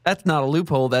 That's not a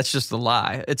loophole. That's just a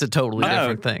lie. It's a totally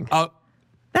different thing. Oh,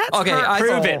 That's Okay, hurtful.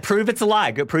 Prove it. Prove it's a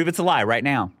lie. Go prove it's a lie right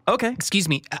now. Okay. excuse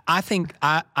me. I think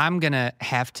I'm going to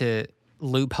have to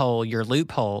loophole your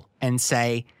loophole and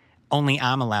say only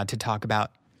I'm allowed to talk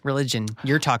about religion.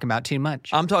 You're talking about too much.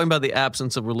 I'm talking about the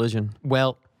absence of religion.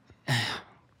 Well,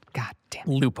 God damn.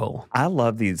 Loophole. I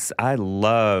love these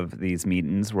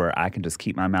meetings where I can just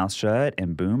keep my mouth shut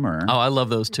and Boomer. Oh, I love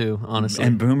those too, honestly.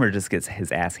 And Boomer just gets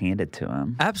his ass handed to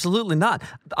him. Absolutely not.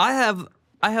 I have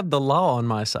the law on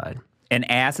my side. And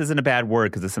ass isn't a bad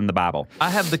word because it's in the Bible. I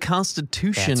have the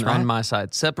Constitution That's right. on my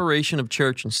side, separation of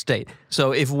church and state.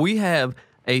 So if we have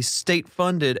a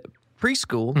state-funded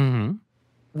preschool,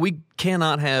 we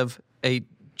cannot have a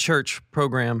church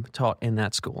program taught in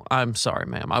that school. I'm sorry,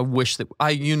 ma'am. I wish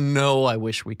I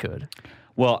wish we could.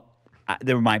 Well,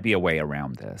 there might be a way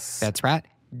around this. That's right.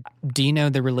 Do you know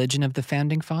the religion of the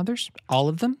founding fathers? All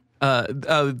of them?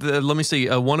 Let me see.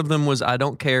 One of them was I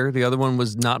don't care. The other one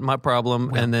was not my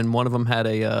problem, and then one of them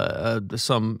had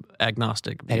some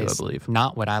agnostic That view, I is believe.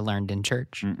 not what I learned in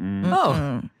church.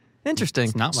 Oh, interesting.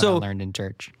 It's not what so I learned in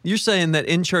church. you're saying that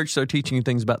in church they're teaching you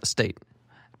things about the state?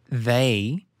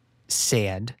 They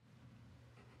said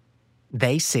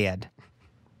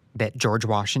that George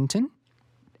Washington,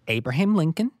 Abraham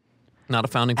Lincoln, Not a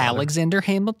founding father. Alexander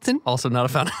Hamilton, Also not a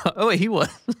founding. Oh wait, he was.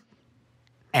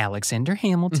 Alexander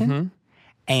Hamilton,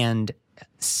 and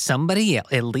somebody else,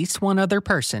 at least one other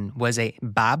person, was a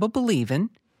Bible believing,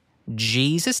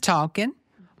 Jesus talking,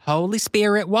 Holy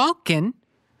Spirit walking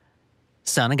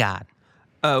Son of God.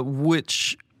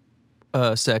 Which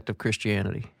sect of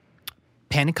Christianity?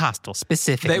 Pentecostal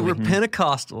specifically. They were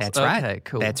Pentecostals. That's okay, right.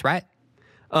 cool. That's right.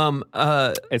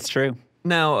 It's true.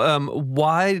 Now,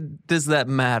 why does that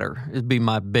matter? It'd be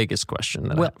my biggest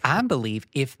question. Well, I believe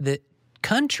if the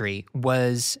country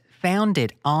was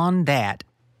founded on that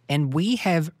and we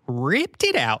have ripped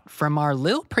it out from our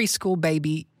little preschool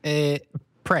baby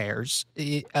prayers,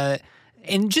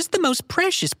 and just the most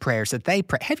precious prayers that they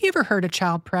pray. Have you ever heard a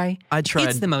child pray? I tried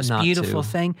It's the most not beautiful to.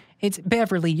 thing. It's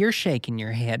Beverly, you're shaking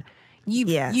your head.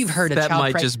 Yes. You've heard a That child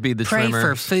might pray. just be the pray for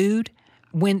tremors. food.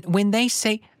 When they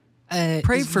say,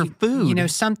 Pray for food. You know,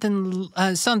 something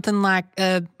like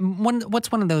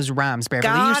what's one of those rhymes, Beverly?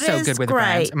 God You're so is good with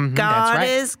great. the rhymes. God that's right.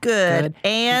 is good,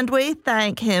 and we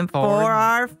thank Him for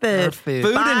our food. food.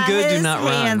 Food By and good do His not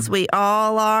rhyme. hands we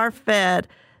all are fed.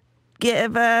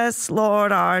 Give us,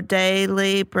 Lord, our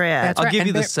daily bread. That's I'll right. give And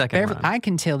you the second Beverly, rhyme. I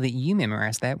can tell that you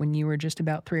memorized that when you were just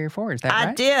about 3 or 4. Is that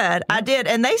right? I did,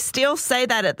 and they still say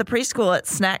that at the preschool at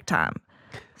snack time.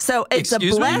 So it's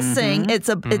Excuse a me? blessing. It's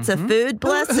a food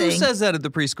blessing. Who says that at the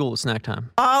preschool at snack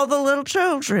time? all the little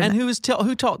children. And who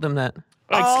taught them that?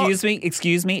 Excuse me.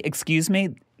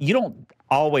 You don't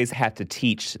always have to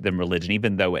teach them religion,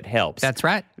 even though it helps. That's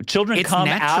right. Children It's come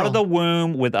out natural. of the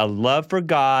womb with a love for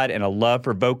God and a love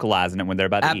for vocalizing it when they're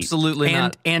about to eat. Absolutely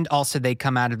not. And also they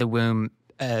come out of the womb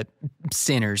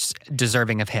sinners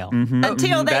deserving of hell.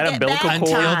 until they That get umbilical cord.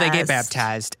 baptized. Until they get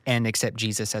baptized and accept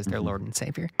Jesus as their Lord and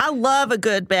Savior. I love a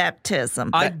good baptism.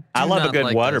 I do love a not good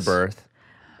like water this. birth.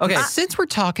 Okay, Since we're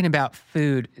talking about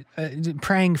food,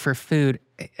 praying for food,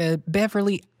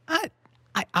 Beverly,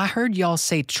 I heard y'all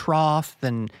say trough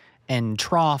and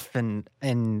trough and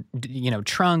you know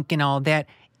trunk and all that.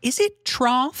 Is it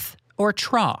trough or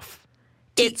trough?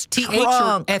 It's TH or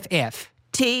trunk. FF?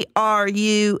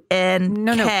 TRUNK.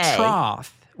 No,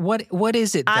 trough. What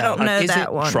is it? Though? I don't know is that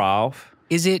it, one. Trough.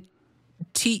 Is it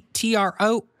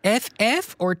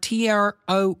TROFF or TROTH?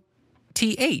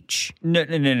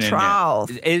 No. Trough.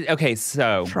 Okay,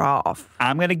 so Trough.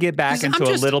 I'm going to get back Listen, into I'm a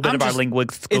just- little bit I'm of our just-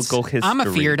 linguistical history. I'm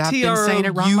afeared I've been saying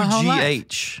it wrong my whole life.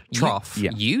 TROUGH. Trough.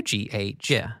 Yeah. UGH.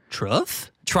 Yeah.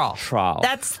 Truth? Trough. Trough.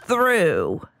 That's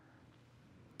through.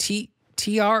 TR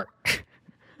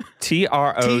TROUGH.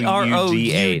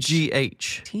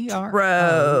 TROUGH.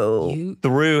 Row.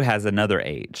 Through has another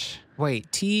H. Wait,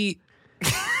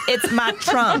 It's my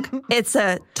trunk. It's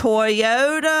a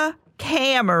Toyota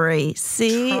Camry.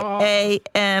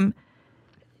 CAM.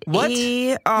 What?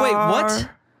 Wait, what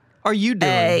are you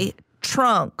doing? A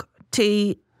trunk.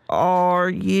 TRUNK.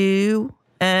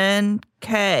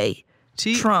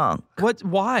 Trunk. What?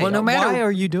 Why? Well, no matter- Why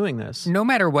are you doing this? no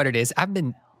matter what it is, I've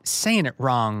been saying it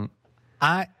wrong.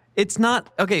 It's not.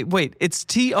 Okay, wait. It's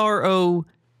TROUGH.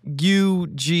 Can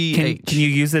you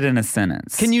use it in a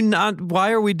sentence? Can you not?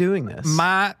 Why are we doing this?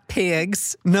 My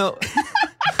pigs. No.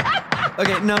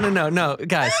 Okay, no.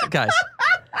 Guys.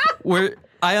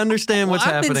 I understand what's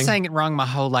I've happening. been saying it wrong my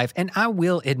whole life, and I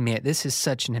will admit this is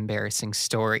such an embarrassing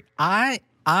story. I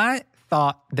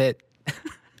thought that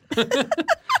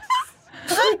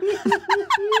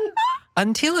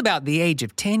until about the age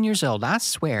of 10 years old, I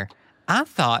swear, I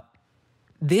thought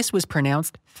this was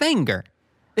pronounced finger,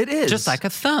 It is. just like a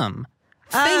thumb.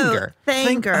 Finger. Oh,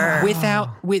 finger.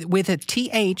 with a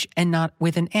TH and not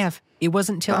with an F. It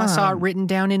wasn't until I saw it written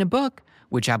down in a book,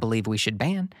 which I believe we should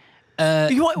ban.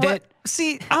 What?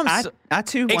 See, I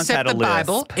too once Except had a the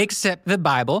Bible. lisp. Except the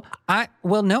Bible. I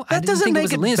didn't doesn't think make it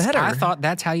was a it list. better. I thought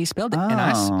that's how you spelled it, and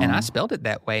Oh. I spelled it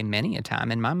that way many a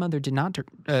time. And my mother did not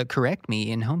correct me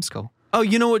in homeschool. Oh,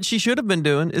 you know what she should have been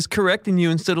doing is correcting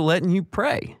you instead of letting you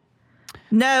pray.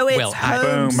 No, it's Well,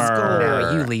 homeschool.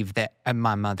 Now you leave that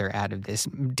my mother out of this,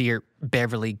 dear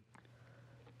Beverly.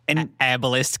 And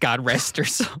Ableist, God rest her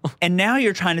soul. and now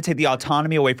you're trying to take the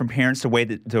autonomy away from parents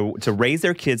to raise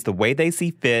their kids the way they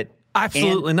see fit.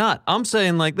 Absolutely not. I'm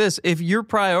saying like this. If your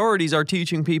priorities are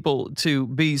teaching people to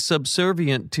be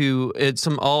subservient to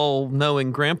some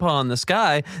all-knowing grandpa in the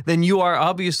sky, then you are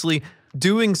obviously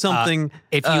doing something.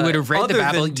 If you would have read the other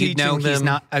Bible, than you'd know teaching he's them-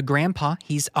 not a grandpa.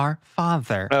 He's our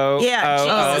father.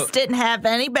 Jesus didn't have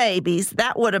any babies.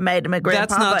 That would have made him a grandpa.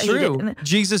 That's not but he true. didn't.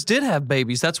 Jesus did have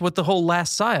babies. That's what the whole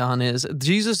last scion is.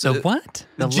 Jesus. The what?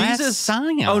 The Jesus. last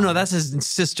scion. Oh no, that's his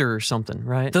sister or something,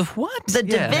 right? The what? The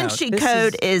Da Vinci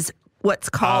Code is what's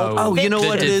called. Oh, you know the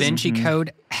what Da it is? Vinci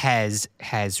Code has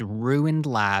ruined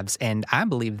lives, and I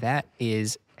believe that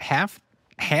is half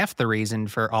the reason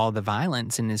for all the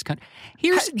violence in this country.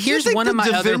 Here's Do you think one of my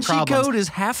the Da other Vinci problems. Code is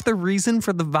half the reason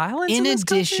for the violence. In this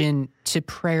country? addition to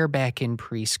prayer back in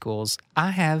preschools,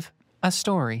 I have a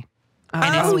story.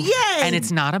 Oh, yay! And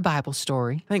it's not a Bible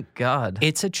story. Thank God.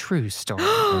 It's a true story.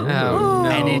 oh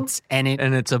no. And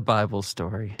it's a Bible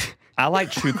story. I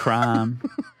like true crime.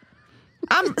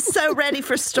 I'm so ready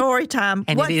for story time.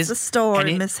 And What's it is, the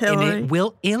story, Miss Hillary? And it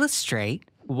will illustrate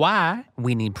why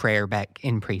we need prayer back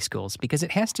in preschools, because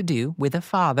it has to do with a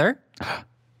father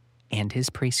and his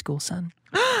preschool son.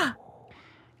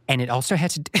 And it also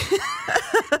has to do...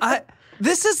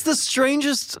 This is the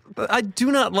strangest. I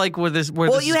do not like where this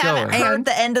well, this you is haven't going. heard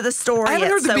the end of the story I haven't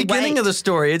yet, heard the so beginning wait. of the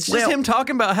story. It's just Well- him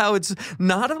talking about how it's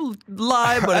not a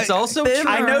lie, but it's also true.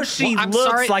 I know she Well, I'm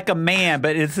looks sorry. like a man,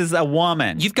 but this is a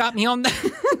woman. You've got me on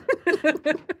that.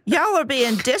 Y'all are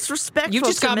being disrespectful. You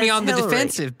just to got me Miss on the Hillary.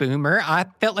 defensive, Boomer. I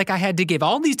felt like I had to give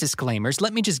all these disclaimers.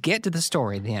 Let me just get to the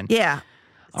story then. Yeah.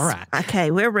 All right.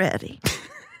 Okay, we're ready.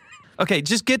 Okay,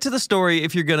 just get to the story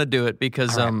if you're gonna do it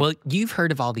because All right. Well, you've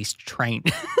heard of all these train.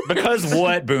 Because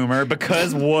what, Boomer?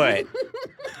 Because what?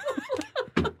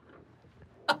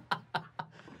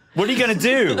 What are you going to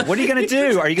do? What are you going to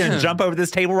do? Are you going to jump over this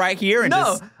table right here and no,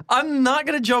 just... I'm not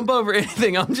gonna jump over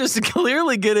anything. I'm just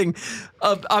clearly getting,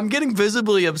 I'm getting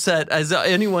visibly upset, as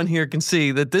anyone here can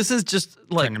see, that this is just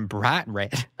like Turning bright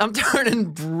red. I'm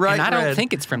turning bright And I don't red.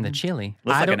 think it's from the chili.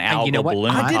 Looks I like don't an think, you know algal what?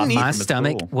 balloon My, didn't eat my from the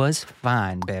stomach school. was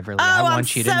fine, Beverly. Oh, I I'm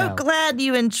want you to so know. glad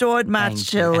you enjoyed my Thank you.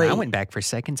 chili. And I went back for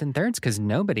seconds and thirds because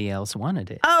nobody else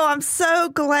wanted it. Oh, I'm so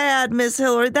glad, Miss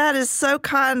Hillary. That is so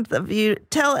kind of you.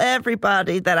 Tell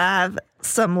everybody that I have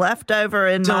some leftover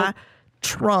in my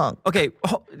trunk. Okay,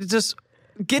 just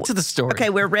get to the story.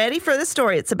 Okay, we're ready for the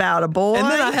story. It's about a boy. And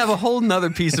then I have a whole nother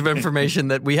piece of information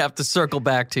that we have to circle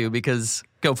back to because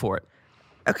go for it.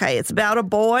 Okay, it's about a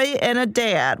boy and a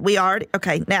dad.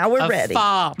 Now we're ready.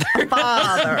 Father. A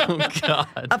father. Oh God,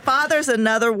 A father's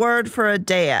another word for a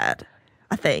dad,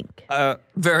 I think.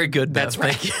 very good. That's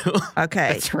Bev. Thank you.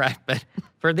 Okay. That's right. But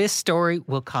for this story,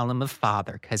 we'll call him a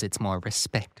father because it's more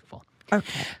respectful.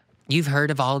 Okay. You've heard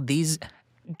of all these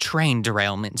train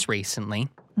derailments recently.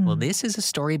 Well, this is a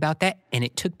story about that, and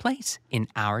it took place in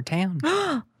our town.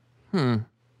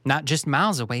 Not just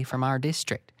miles away from our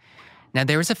district. Now,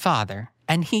 there was a father,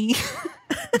 and he...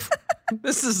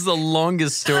 This is the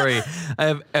longest story I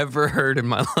have ever heard in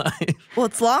my life. Well,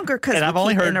 it's longer because And we I've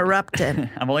only keep heard- interrupting.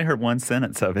 I've only heard one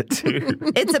sentence of it, too.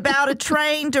 It's about a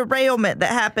train derailment that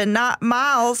happened not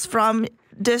miles from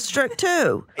District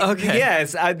 2. Okay.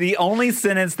 Yes, the only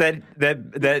sentence that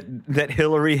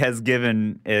Hillary has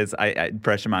given is I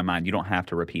fresh in my mind. You don't have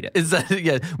to repeat it. Is that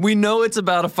yeah? We know it's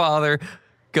about a father.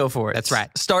 Go for it. That's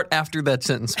right. Start after that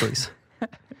sentence, please.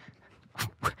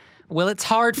 Well, it's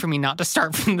hard for me not to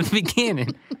start from the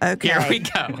beginning. Okay. Here we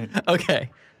go. Okay.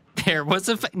 There was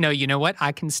a... No, you know what?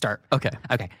 I can start. Okay.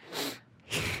 Okay.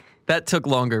 That took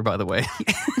longer, by the way.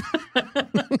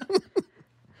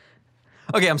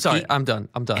 Okay, I'm sorry. I'm done.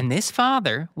 And this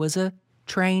father was a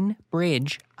train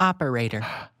bridge operator.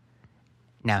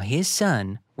 Now, his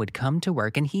son would come to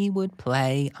work and he would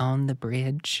play on the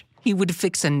bridge. He would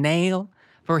fix a nail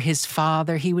for his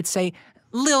father. He would say,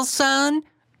 "Lil son."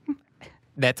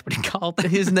 That's what he called it.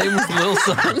 His name was Lil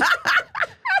Son.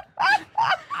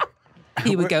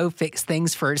 He would go fix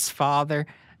things for his father.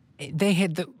 They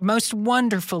had the most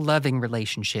wonderful, loving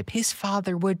relationship. His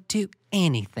father would do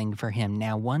anything for him.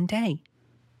 Now, one day,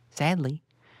 sadly,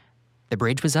 the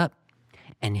bridge was up,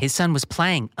 and his son was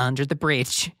playing under the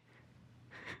bridge.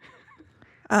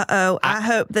 Uh-oh, I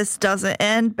hope this doesn't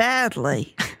end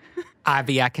badly.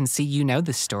 Ivy, I can see you know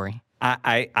this story.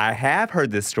 I have heard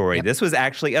this story. Yep. This was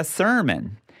actually a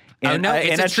sermon. Oh, no,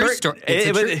 in it's a true church- story.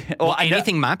 it was- Well, I know-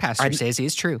 anything my pastor says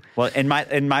is true. Well, and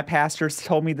my pastors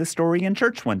told me this story in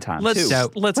church one time Let's too.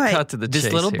 let's Wait. cut to the This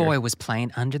chase little here. boy was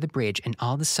playing under the bridge, and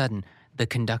all of a sudden, the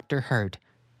conductor heard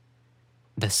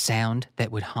the sound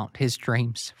that would haunt his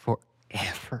dreams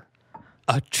forever.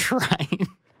 A train.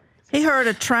 He heard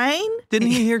a train? Didn't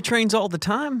he hear trains all the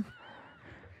time?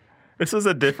 This was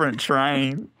a different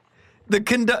train.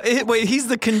 Wait, he's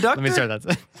the conductor. Let me start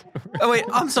that. Oh wait,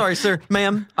 I'm sorry, sir,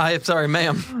 ma'am. I am sorry,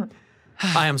 ma'am.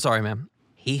 I am sorry, ma'am.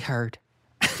 He heard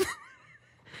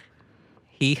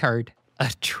a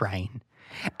train,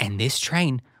 and this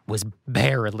train was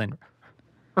barreling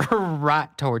right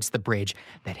towards the bridge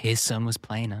that his son was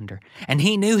playing under. And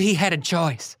he knew he had a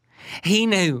choice. He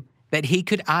knew that he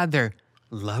could either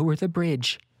lower the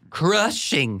bridge,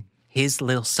 crushing his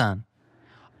little son,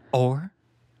 or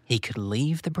he could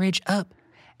leave the bridge up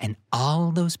and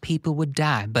all those people would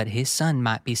die, but his son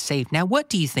might be saved. Now, what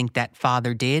do you think that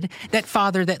father did? That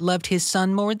father that loved his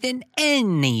son more than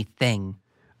anything.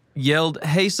 Yelled,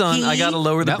 "Hey son, I gotta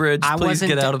lower the Nope, bridge. I Please wasn't-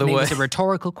 get out of the It way." was a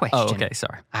rhetorical question. Oh, okay,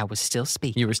 sorry. I was still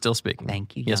speaking. You were still speaking.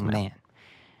 Thank you, Yes, young ma'am. man.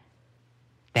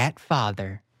 That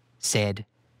father said,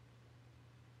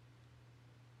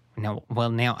 "No,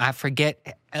 well, now I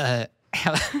forget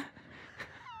how."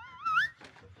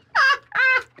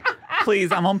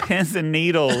 Please, I'm on pins and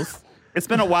needles. It's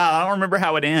been a while. I don't remember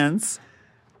how it ends.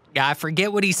 I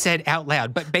forget what he said out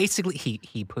loud, but basically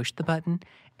he pushed the button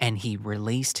and he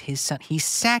released his son. He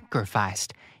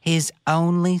sacrificed his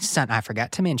only son. I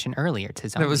forgot to mention earlier, it's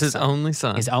his only That was his son. only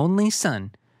son. His only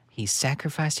son. He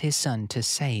sacrificed his son to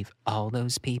save all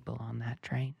those people on that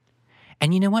train.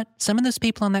 And you know what? Some of those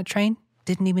people on that train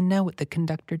didn't even know what the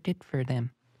conductor did for them.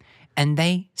 And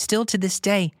they still to this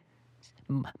day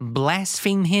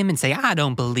blaspheme him and say, "I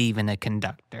don't believe in a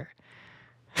conductor."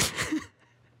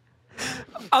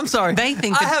 I'm sorry. They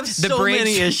think I that have the so bridge-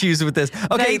 many issues with this.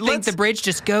 Okay, They think the bridge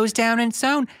just goes down in its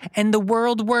own, and the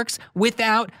world works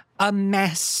without a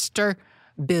master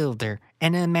builder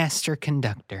and a master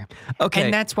conductor. Okay.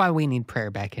 And that's why we need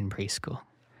prayer back in preschool.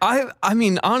 I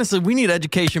mean, honestly, we need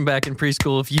education back in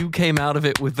preschool if you came out of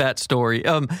it with that story.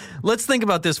 Let's think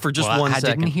about this for just Well, one I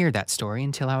second. didn't hear that story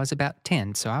until I was about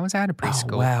 10, so I was out of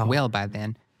preschool wow. well by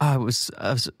then. I was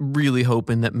really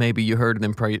hoping that maybe you heard it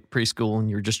in preschool and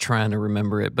you're just trying to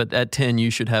remember it. But at 10,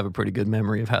 you should have a pretty good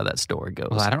memory of how that story goes.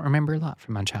 Well, I don't remember a lot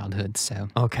from my childhood, so.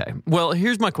 Okay. Well,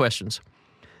 here's my questions.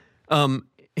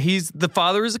 The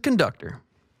father is a conductor.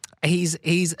 He's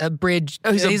a bridge.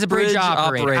 Oh, he's a bridge bridge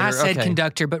operator. I operator, said okay.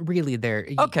 conductor, but really, they're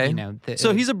Okay. You know,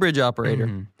 So he's a bridge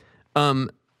operator.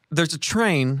 There's a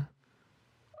train.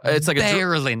 It's like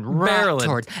barreling right barreling.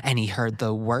 towards, and he heard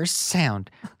the worst sound,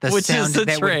 the Which is sound the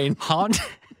that train. would haunt,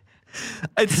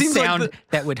 It the seems sound like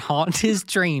that would haunt his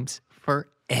dreams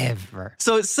forever.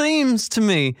 so it seems to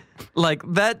me like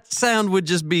that sound would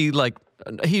just be like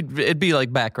it'd be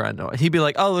like background noise. He'd be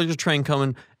like, "Oh, there's a train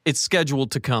coming. It's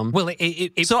scheduled to come." Well,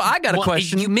 So I got a well,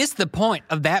 question. You missed the point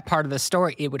of that part of the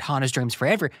story. It would haunt his dreams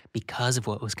forever because of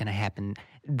what was going to happen.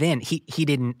 Then he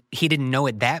didn't know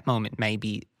at that moment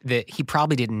maybe that he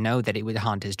probably didn't know that it would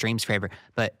haunt his dreams forever.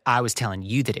 But I was telling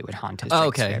you that it would haunt his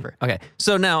dreams forever. Okay.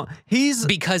 So now he's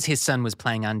Because his son was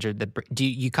playing under the bridge.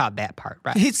 You caught that part,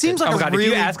 right? he seems like Oh a God! really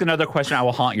If you ask another question, I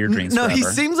will haunt your dreams no. forever. He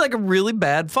seems like a really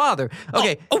bad father.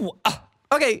 Okay.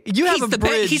 Okay. You have he's a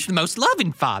bridge. He's the most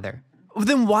loving father.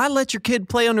 Then why let your kid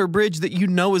play under a bridge that you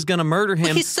know is going to murder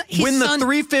him? his when the son-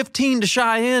 315 to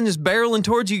Cheyenne is barreling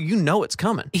towards you, you know it's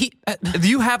coming.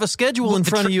 You have a schedule in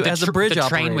front of you as a bridge The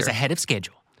operator. train was ahead of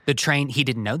schedule. The train, he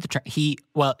didn't know the train.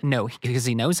 No, because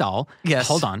he knows all. Yes.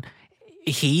 Hold on.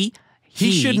 He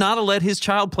should not have let his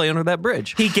child play under that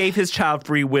bridge. He gave his child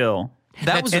free will.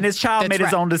 That was And his child that's made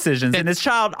his right. own decisions. And his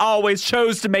child always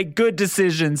chose to make good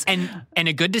decisions. And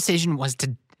a good decision was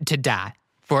to die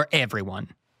for everyone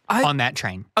on that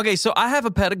train. Okay, so I have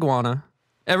a pet iguana.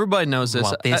 Everybody knows this.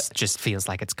 Well, this just feels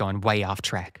like it's going way off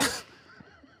track.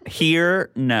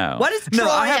 Here, no. What does No,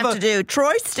 Troy I have have a- to do?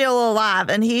 Troy's still alive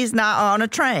and he's not on a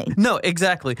train. No,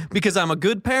 exactly. Because I'm a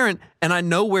good parent and I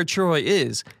know where Troy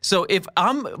is. So if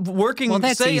I'm working, Well,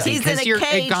 that's say, easy. He's in a 'cause your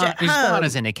cage at home.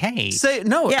 iguana's in a cage. say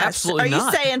no, Yes. absolutely Are you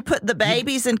not. saying put the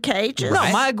babies in cages?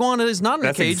 No, my iguana is not in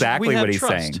That's a cage. exactly we have what he's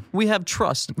trust. saying. We have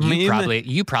trust.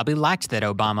 You probably liked that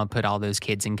Obama put all those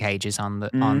kids in cages on the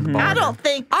border. I don't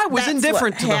think I was that's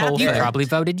indifferent what to the whole happened. You thing. probably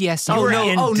voted yes. Oh You're no!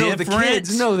 right. Oh no! The indifferent?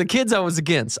 kids. No, the kids. I was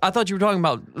against. I thought you were talking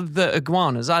about the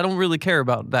iguanas. I don't really care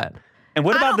about that. And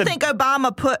what I about don't think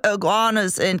Obama put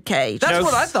iguanas in cages. That's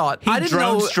what I thought. He I didn't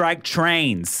drone know. strike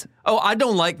trains. Oh, I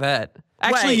don't like that.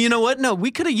 Actually, Wait. you know what? No, we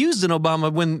could have used an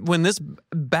Obama when this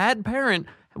bad parent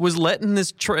was letting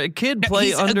this kid play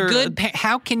He's under. a good.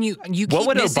 How can you? You What keep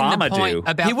would missing Obama the point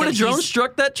do? about he would have that drone he's-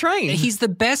 struck that train. He's the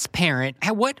best parent.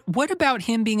 What about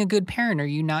him being a good parent? Are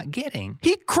you not getting?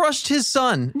 He crushed his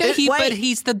son. No, It- but wait.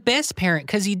 he's the best parent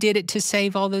because he did it to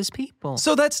save all those people.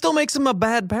 so that still makes him a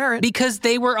bad parent. Because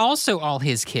they were also all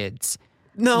his kids.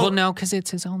 No, Well, no, because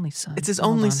it's his only son. it's his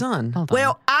Hold only on. son. Hold on.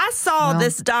 Well, I saw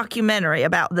this documentary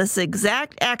about this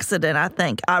exact accident, I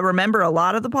think. I remember a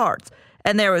lot of the parts.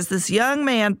 And there was this young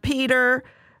man, Peter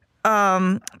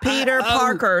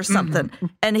Parker or something.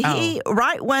 And he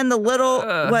right when the little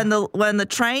when the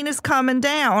train is coming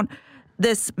down,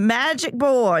 this magic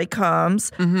boy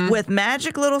comes with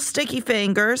magic little sticky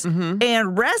fingers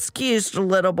and rescues the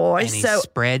little boy. and he So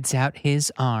spreads out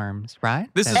his arms, right?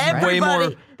 This is That's right. way more.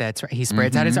 Everybody- That's right. He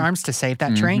spreads out his arms to save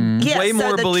that train. yes, way so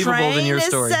more the believable than train your is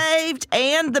story. saved,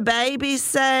 and the baby's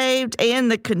saved,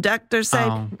 and the conductor saved.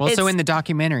 Oh, well, so It's- in the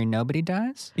documentary, nobody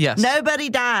dies. Yes. nobody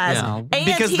dies, Yeah. and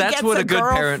Because he that's gets what a good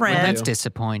parent would girlfriend. That's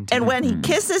disappointing. And when he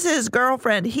kisses his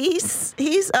girlfriend, he's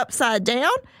upside down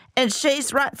and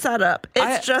she's right side up.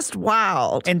 It's just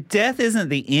wild. And death isn't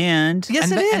the end.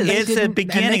 Yes, And it the- and is. they It's the didn't- and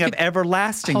beginning they of could-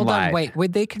 everlasting Hold life. on, wait.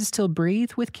 Would they can still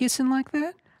breathe with kissing like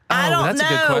that? I Oh, don't that's a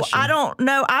good know. question. I don't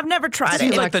know. I've never tried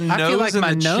Seems it. like the I feel nose like and my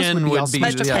the nose chin would be all would be.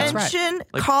 smushed up. yeah. That's right. Attention,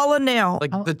 Like- colonel.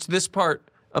 Like this part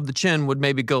of the chin would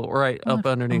maybe go right up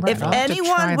underneath. right. If I'll have to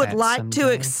anyone try would that like to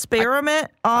someday. experiment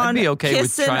on be okay with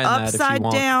kissing trying that if you upside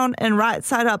want. down and right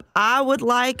side up, I would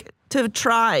like to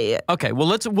try it. Okay, well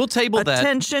we'll table that.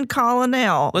 Attention,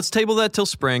 colonel. Let's table that till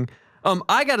spring.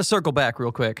 I got to circle back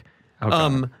real quick.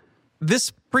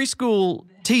 This preschool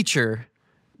teacher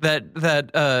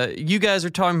that you guys are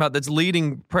talking about that's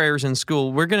leading prayers in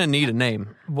school, we're gonna need a name.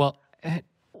 Well,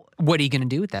 what are you going to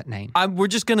do with that name? We're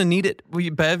just gonna need it.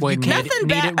 Bev, Well, you need can't. it- Nothing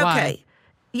need bad. it why? Okay.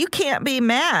 You can't be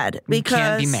mad You because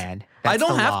can't be mad. I That's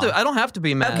don't the have law. to. I don't have to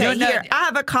be mad. Okay, here, I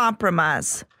have a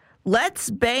compromise. Let's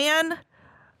ban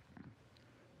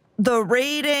the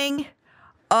reading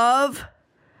of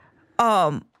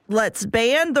let's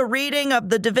ban the reading of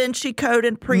the Da Vinci Code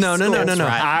in preschool. No.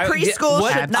 Preschool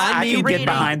What? should not I be can reading. get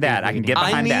behind that. I can get I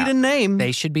behind need that. a name.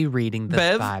 They should be reading the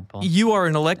Bev, Bible. you are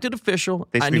an elected official.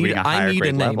 They should I be need. reading a higher I need a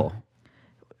grade name. level.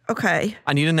 Okay.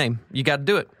 I need a name. You got to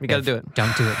do it. You got to do it.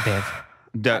 Don't do it, Bev.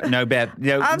 No, Bev.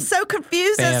 No, I'm so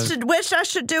confused as Bev. to which I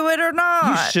should do it or not.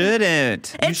 you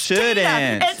shouldn't. You It's shouldn't.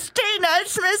 Tina. It's Tina.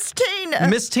 It's Miss Tina.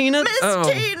 Miss Tina? Miss Oh.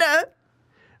 Tina.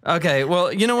 Okay.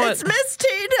 Well, you know what? It's Miss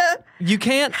Tina. You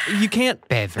can't.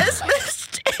 Bev. It's Miss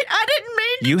Tina. I didn't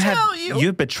mean You to have tell you.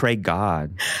 you betrayed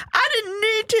God. I didn't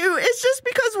need to. It's just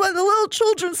because when the little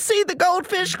children see the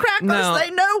goldfish crackers, No.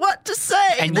 they know what to say.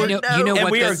 And They you know And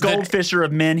what we are the goldfisher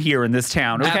of men here in this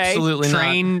town, okay? Absolutely not.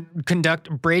 train conduct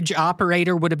bridge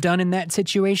operator would have done in that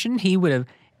situation? He would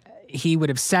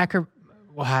have sacrificed.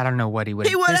 Well, I don't know what he would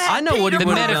He have. would have. I know what he The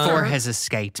would have metaphor done. has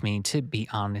escaped me, to be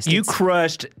honest. You It's-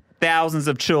 crushed thousands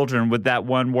of children with that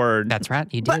one word. That's right,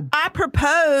 you But did. I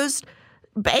proposed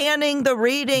banning the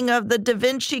reading of the Da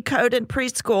Vinci Code in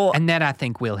preschool. And that I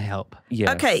think will help.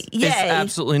 Yes. Okay, yay. It's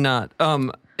absolutely not.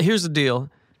 Here's the deal.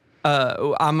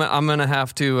 I'm gonna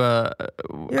have to.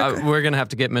 We're gonna have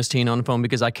to get Miss Tina on the phone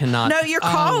because I cannot. No, you're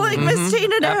calling Miss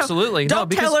Tina now. Absolutely. No, Don't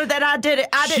because tell her that I did it.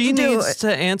 I she didn't do needs it.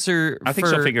 to answer. I think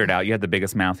for, she'll figure it out. You have the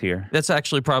biggest mouth here. That's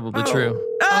actually probably true.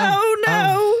 Oh,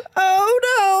 no.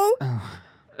 Oh, no.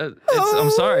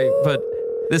 I'm sorry, but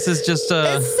this is just.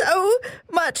 It's so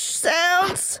much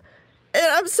sounds. And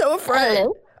I'm so afraid.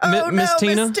 Hello? Oh, Miss no,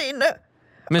 Tina? Miss Tina.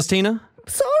 Miss Tina.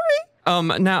 Sorry.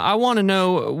 Now I want to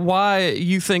know why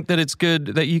you think that it's good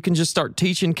that you can just start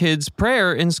teaching kids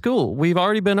prayer in school. We've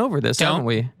already been over this, haven't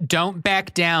we? Don't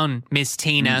back down, Miss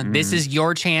Tina. This is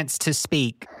your chance to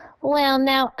speak. Well,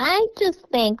 now, I just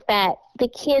think that the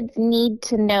kids need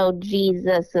to know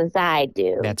Jesus as I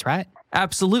do. That's right.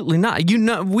 Absolutely not. You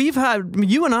know,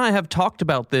 you and I have talked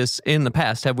about this in the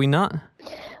past, have we not?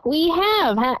 We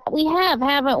have,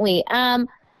 haven't we? And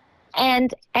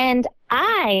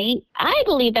I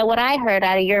believe that what I heard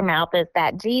out of your mouth is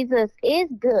that Jesus is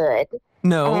good,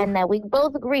 No, and that we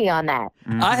both agree on that.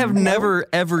 I have never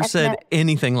ever That's said not-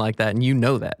 anything like that, and you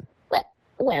know that.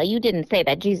 Well, you didn't say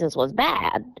that Jesus was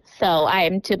bad, so I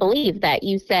am to believe that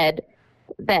you said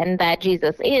then that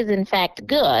Jesus is in fact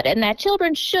good, and that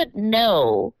children should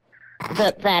know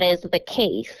that that is the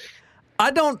case.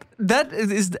 That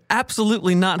is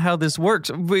absolutely not how this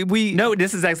works. We No,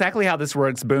 this is exactly how this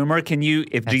works, Boomer. If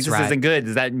That's Jesus right. isn't good,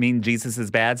 does that mean Jesus is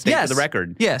bad? State yes, for the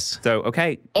record. Yes. So,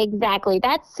 okay. Exactly.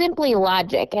 That's simply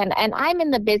logic. And I'm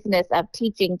in the business of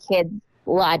teaching kids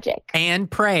logic And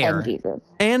prayer. and Jesus.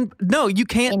 And no, you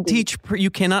can't Indeed.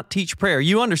 you cannot teach prayer.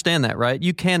 You understand that, right?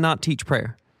 You cannot teach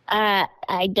prayer. I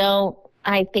don't.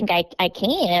 I think I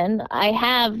can. I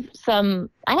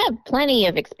have plenty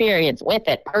of experience with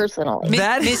it personally.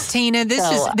 That Miss Tina,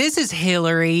 this is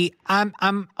Hillary. I'm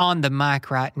on the mic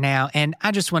right now, and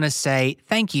I just want to say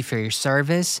thank you for your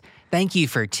service. Thank you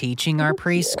for teaching our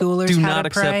preschoolers Do how not to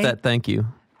accept pray. that. Thank you.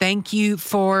 Thank you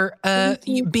for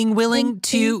you. being willing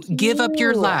to Thank give up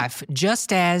your you. life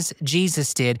just as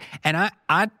Jesus did. And I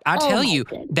tell my you,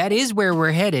 goodness. that is where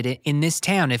we're headed in this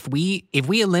town. If we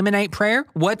eliminate prayer,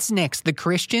 what's next? The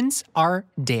Christians are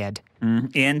dead.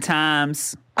 End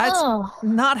times. That's Oh.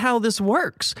 not how this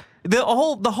works. The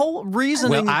whole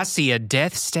reasoning. Well, I see a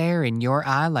death stare in your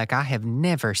eye like I have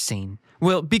never seen.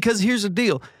 Well, because here's the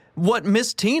deal. What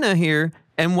Miss Tina here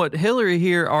and what Hillary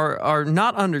here are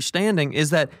not understanding is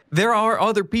that there are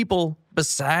other people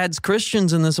besides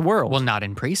Christians in this world. Well, not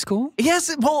in preschool.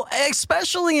 Yes, well,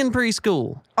 especially in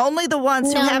preschool. Only the ones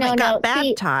who No, haven't got no. See-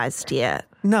 baptized yet.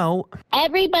 No,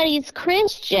 Everybody's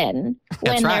Christian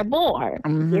when they're right. born.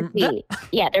 You see,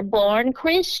 yeah, they're born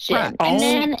Christian, Right. and Oh.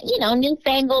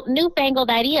 then newfangled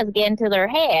ideas get into their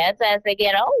heads as they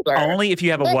get older. Only if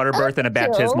you have a But water birth and a up till-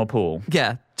 baptismal pool.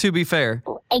 yeah, to be fair.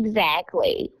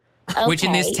 Exactly. Which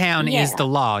in this Okay, town is yeah. the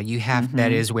law. You have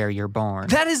that is where you're born.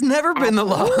 That has never been the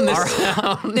law in this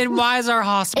town. Then why is our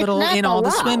hospital It's not in the all the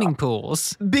law. swimming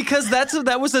pools? Because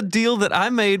that was a deal that I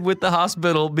made with the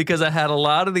hospital because I had a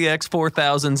lot of the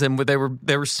X4000s and they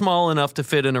were small enough to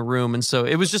fit in a room, and so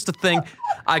it was just a thing.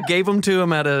 I gave them to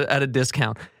them at a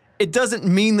discount. It doesn't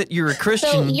mean that you're a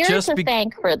Christian. So you're just to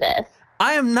thank for this.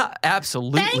 I am not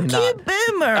absolutely Thank not. you,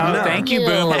 Boomer. Oh, No. thank you, You.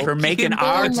 Boomer, for Thank you, making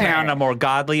our Boomer. town a more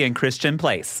godly and Christian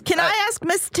place. Can I ask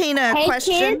Miss Tina a Hey,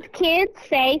 question? kids,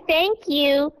 say thank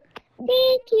you.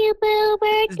 Thank you,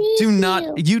 Boomer. Thank Do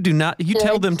not. You do not. You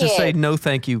tell Good them to say kid. no,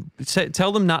 thank you.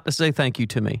 Tell them not to say thank you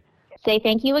to me. say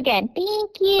thank you again.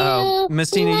 Thank you. Oh,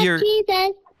 Miss Tina, We love you're-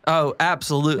 Jesus. Oh,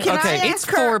 absolutely. Can I Okay. ask It's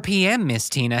her- 4 p.m., Miss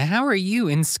Tina. How are you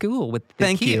in school with the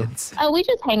Thank you. kids? Oh, we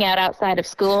just hang out outside of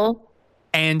school.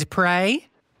 And pray?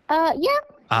 Yeah.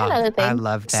 And other things. I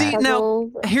love that. See, now,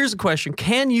 Puzzles. here's a question.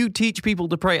 Can you teach people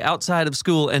to pray outside of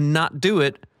school and not do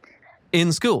it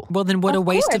in school? Well, then what a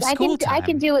waste of course, school time. I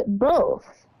can do it both.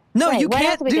 No, Right, you what else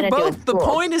can't are we do gonna do both. in The school?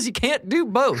 point is you can't do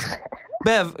both.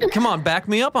 Bev, come on, back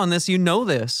me up on this. You know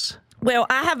this. Well,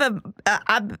 I have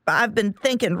I've been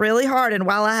thinking really hard, and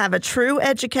while I have a true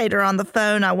educator on the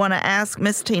phone, I want to ask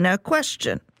Miss Tina a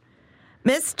question.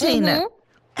 Miss Tina,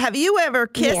 have you ever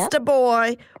kissed Yeah. a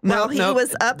boy while he no.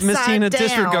 was upside Miss Tina, down?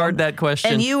 disregard that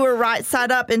question. And you were right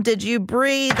side up, and did you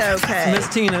breathe okay? Miss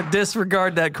Tina,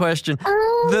 disregard that question.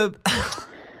 The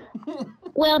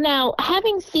Well, now,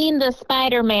 having seen the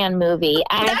Spider-Man movie,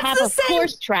 I That's have, the of same-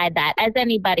 course, tried that, as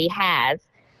anybody has.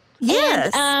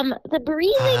 Yes. And, the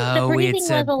breathing it's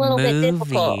was a little bit movie.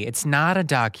 difficult. It's not a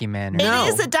documentary. No. It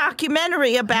is a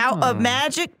documentary about a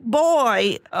magic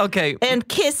boy okay. and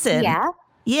kissing. Yeah.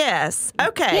 Yes.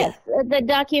 Okay. Yes.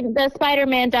 The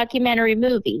Spider-Man documentary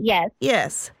movie. Yes.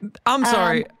 Yes. I'm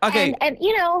sorry. Okay, And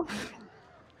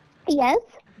yes.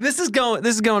 this is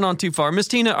going on too far, Miss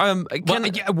Tina. Well,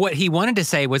 what he wanted to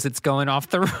say was it's going off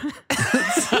the...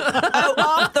 Oh,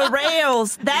 off the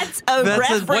rails. That's a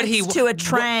reference to a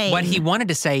train. What he wanted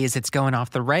to say is it's going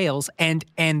off the rails, and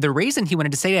the reason he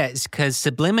wanted to say that is because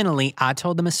subliminally I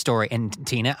told them a story, and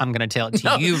Tina, I'm going to tell it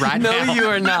to you right now. No, you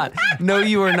are not. No,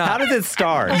 you are not. How does it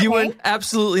start? You were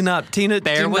absolutely not, Tina.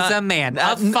 There do was not- a man,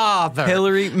 a father.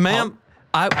 Hillary, ma'am.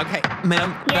 Okay.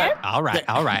 Ma'am. Yes? All right.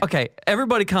 Okay,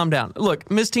 everybody, calm down. Look,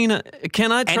 Miss Tina,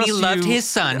 can I trust And he you? loved his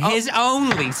son, his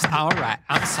only son. All right,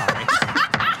 I'm sorry.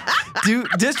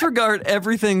 Disregard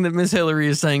everything that Miss Hillary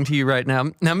is saying to you right now.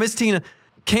 Now, Miss Tina,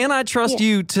 can I trust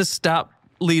you to stop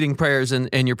leading prayers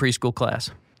in your preschool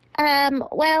class?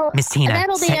 Well, Miss Tina,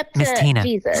 that'll be up to Miss Tina,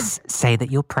 Jesus. say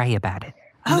that you'll pray about it.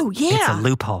 Oh, yeah. It's a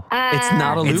loophole. It's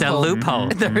not a loophole. It's a loophole.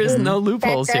 There is no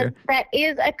loopholes here. That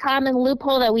is a common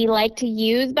loophole that we like to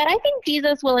use, but I think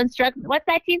Jesus will instruct. What's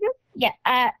that, Jesus? Yeah.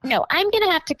 No, I'm going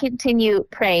to have to continue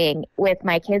praying with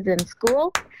my kids in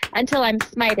school until I'm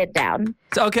smited down.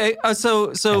 Okay, so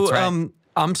That's right.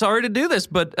 I'm sorry to do this,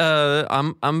 but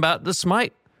I'm about to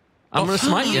smite. I'm going to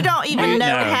smite you. You don't even know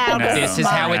how to This is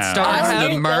how it smile. starts. Oh,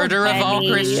 The so murder of all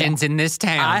funny. Christians in this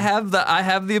town. I have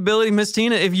the ability, Miss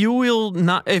Tina. If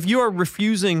you are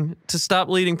refusing to stop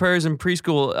leading prayers in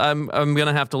preschool, I'm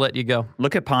gonna have to let you go.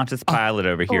 Look at Pontius Pilate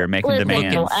over here making Listen,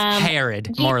 demands. Herod,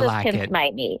 Jesus more like can it.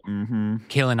 smite me.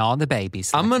 Killing all the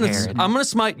babies. I'm like gonna Herod.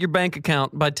 smite your bank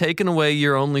account by taking away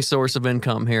your only source of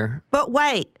income here. But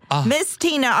wait, Miss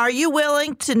Tina, are you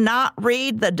willing to not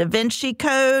read the Da Vinci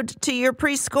Code to your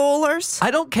preschoolers?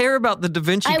 I don't care about the Da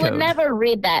Vinci I Code. would never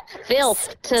read that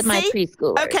filth to my See?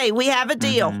 preschoolers. Okay, we have a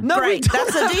deal. No, we Great, don't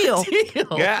that's a have deal.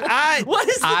 deal. Yeah, What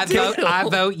is the I deal?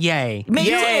 vote yay. Me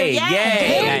Yay, too. yay,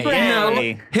 Dan Brown.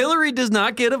 yay. Hillary does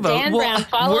not get a vote. Dan Brown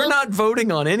follows- we're not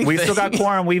voting on anything. We still got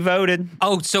quorum. We voted.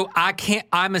 Oh, so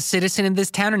I'm a citizen in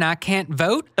this town and I can't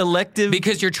vote elective.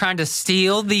 because you're trying to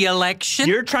steal the election?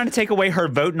 You're trying to take away her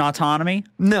vote and autonomy?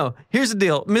 No, here's the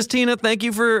deal, Miss Tina. Thank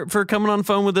you for coming on the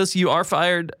phone with us. You are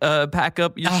fired. Pack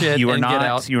up your shit You are and not. get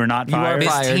out. You are not You are fired. Miss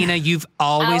fired. Tina, you've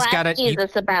I'll always ask got a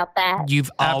Jesus about that.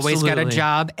 you've always got a Absolutely.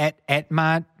 job at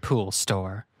my pool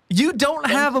store. You don't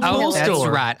have a pool Oh, that's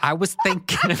store. right. I was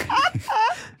thinking.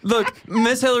 Look,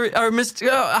 Miss Hillary or Miss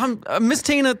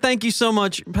Tina, thank you so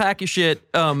much. Pack your shit.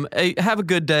 Have a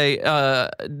good day.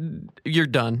 You're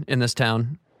done in this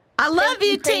town. I love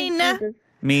you, Praise Tina. Jesus.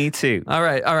 Me too. All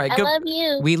right. I Go. love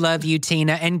you. We love you,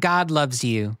 Tina, and God loves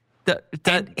you. That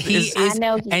And he is- is, I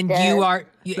know he and does. you are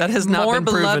That has not more been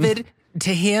proven. beloved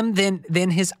to him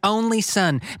than his only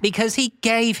son, because he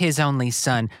gave his only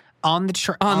son on the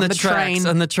train On the tracks,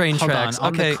 on the train Hold tracks.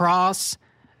 on Okay. the cross.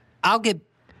 I'll get.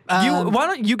 Why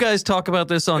don't you guys talk about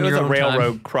this on It was your a own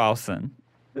railroad time? crossing.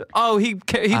 Oh, he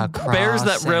bears that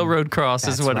crossing. railroad cross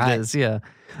is That's what right. it is. Yeah.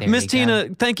 There Miss you Tina,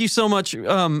 thank you so much.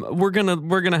 We're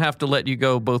gonna have to let you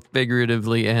go both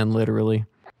figuratively and literally.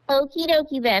 Okie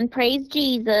dokie then. Praise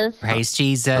Jesus. Praise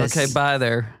Jesus. Okay, bye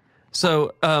there.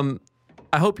 So,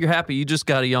 I hope you're happy. You just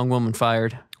got a young woman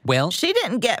fired. Well, She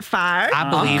didn't get fired. I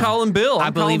believe. I'm calling Bill. I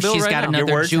I'm calling believe Bill she's right got now. Your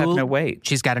another words have jewel. no weight.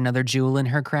 She's got another jewel in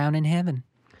her crown in heaven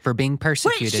for being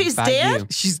persecuted she's by dead? you.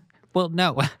 She's Well,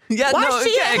 no. yeah. Why no, is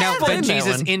she okay, in No, explain but that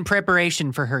Jesus, one. in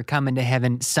preparation for her coming to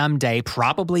heaven someday,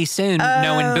 probably soon,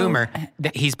 knowing Boomer,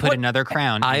 that he's put another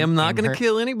crown. I am not in going her- to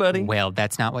kill anybody. Well,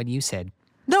 that's not what you said.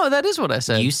 No, that is what I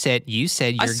said. You said you're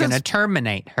said going to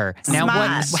terminate her. Now,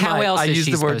 Smite. how else I is used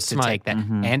she the word supposed to smite. take that?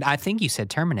 And I think you said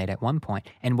terminate at one point.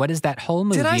 And what is that whole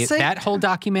movie? Did I say- that whole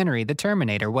documentary, The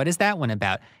Terminator? What is that one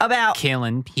about? About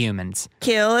Killing humans.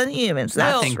 killing humans.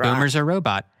 That's I think right. Boomer's a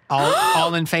robot.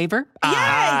 All in favor?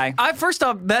 Aye. I first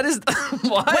off, that is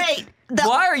why. Wait,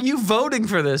 why are you voting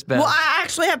for this, Beth? Well, I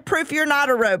actually have proof you're not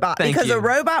a robot Thank because you. a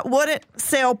robot wouldn't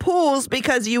sell pools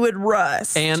because you would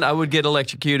rust. And I would get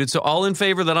electrocuted. So all in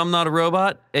favor that I'm not a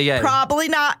robot? Yay. Probably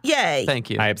not. Yay. Thank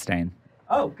you. I abstain.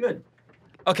 Oh, good.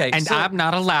 Okay. And so, I'm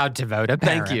not allowed to vote,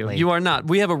 apparently. thank you. You are not.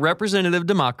 We have a representative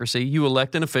democracy. You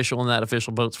elect an official, and that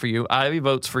official votes for you. Ivy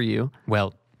votes for you,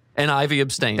 Well, and Ivy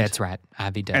abstained. that's right.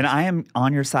 Ivy does. And I am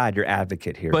on your side, your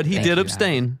advocate here. But he Thank did you,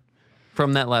 abstain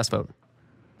from that last vote.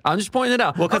 I'm just pointing it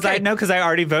out. well, because Okay. I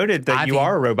already voted that you Ivy.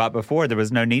 are a robot before. There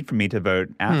was no need for me to vote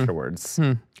afterwards.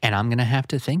 and I'm going to have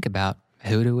to think about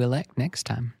who to elect next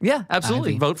time. Yeah,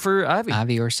 absolutely. Ivy. Vote for Ivy.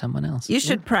 Ivy or someone else. You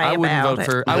should pray I wouldn't about vote it.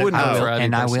 for. I wouldn't vote for Ivy.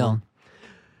 And I personally. will.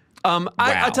 I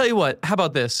Wow. tell you what. How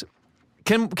about this?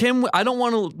 Can I don't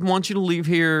want you to leave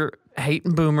here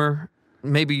hating Boomer.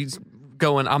 Maybe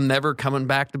going, I'm never coming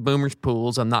back to Boomer's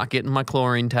pools. I'm not getting my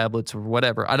chlorine tablets or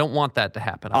whatever. I don't want that to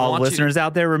happen. I All want you- listeners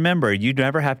out there, remember, you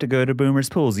never have to go to Boomer's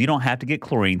Pools. You don't have to get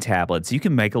chlorine tablets. You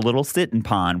can make a little sitting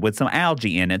pond with some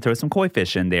algae in it, throw some koi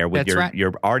fish in there with That's right.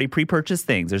 your already pre-purchased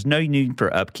things. There's no need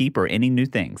for upkeep or any new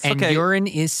things. And Okay. urine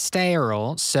is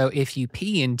sterile, so if you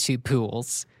pee into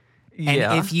pools, and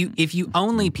Yeah. if you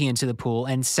only pee into the pool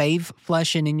and save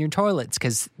flushing in your toilets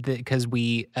because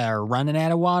we are running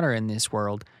out of water in this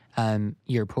world,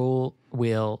 your pool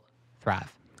will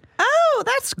thrive. Oh,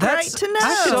 that's great That's- to know.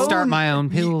 I should So- start my own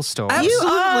pool store. You Absolutely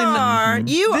not. are.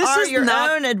 You This are is your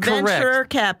not own adventurer correct.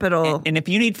 capital. And if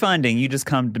you need funding, you just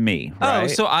come to me. Oh,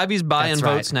 Right? so Ivy's buying That's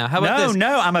right. votes now. How about no, this?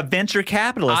 no, I'm a venture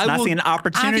capitalist. I and I will- see an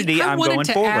opportunity. Ivy, I I'm wanted going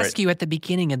to forward. ask you at the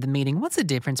beginning of the meeting, what's the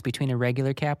difference between a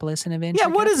regular capitalist and a venture Yeah,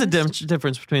 what is the capitalist?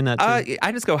 difference between that two?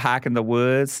 I just go hike in the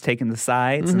woods, taking the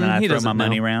sights, and then he I throw doesn't my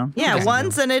money know. around. Yeah, Okay.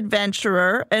 one's an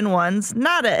adventurer and one's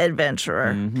not an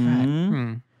adventurer.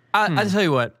 I tell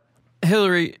you what,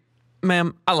 Hillary,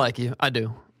 ma'am, I like you. I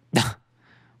do.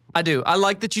 I do. I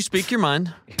like that you speak your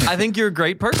mind. I think you're a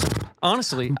great person.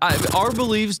 Honestly, our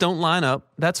beliefs don't line up.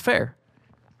 That's fair.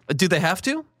 Do they have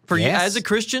to? For you, Yes. as a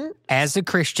Christian, As a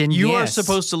Christian, you are yes.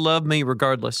 supposed to love me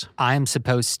regardless. I am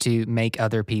supposed to make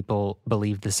other people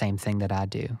believe the same thing that I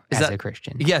do as that- a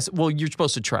Christian. Yes. Well, you're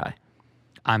supposed to try.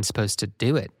 I'm supposed to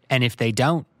do it. And if they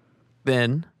don't,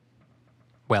 Then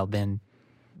well, then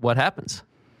what happens?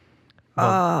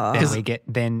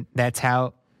 then that's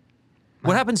how.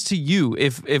 What happens to you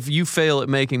if you fail at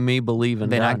making me believe in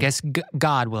Then I God? guess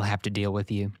God will have to deal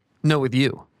with you. No, with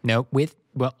you. No,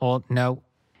 no.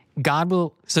 God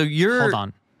will. So you're. Hold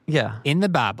on. Yeah. In the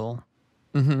Bible,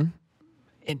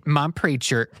 my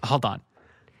preacher. Hold on.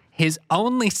 His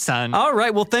only son. All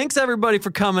right. Well, thanks everybody for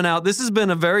coming out. This has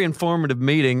been a very informative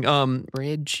meeting.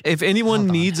 Bridge. If anyone hold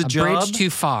on. needs a job bridge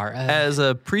too far. as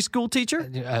a preschool teacher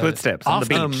Footsteps on off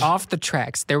the beach. off the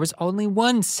tracks. There was only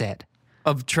one set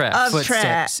of tracks, Of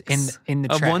footsteps tracks. in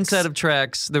the of tracks. one set of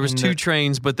tracks, there was In two the-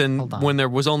 trains, but then Hold on. when there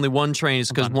was only one train,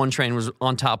 it's because one train was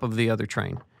on top of the other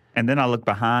train. And then I looked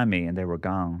behind me, and they were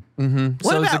gone. So it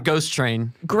was a about- ghost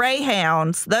train.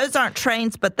 Greyhounds, those aren't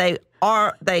trains, but they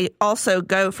also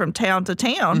go from town to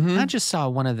town. I just saw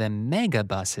one of them mega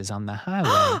buses on the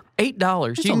highway.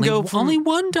 $8. It's You can only, go from. only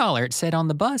 $1. It said on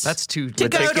the bus. That's too. To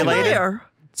go to Matriculated. where?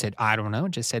 It said I don't know.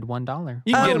 It just said $1.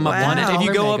 You can Oh, get them up. wow. If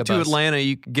you go up to Megabus. Atlanta,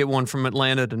 you can get one from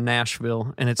Atlanta to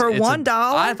Nashville, and it's For it's $1?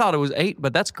 I thought it was $8,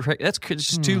 but that's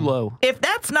just too low. If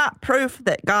that's not proof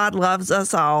that God loves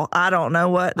us all, I don't know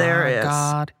what there Our is.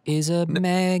 God is a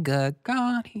mega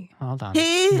God. Hold on.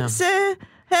 He said,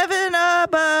 heaven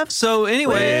above, So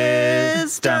anyway,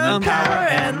 wisdom, power,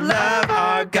 and love.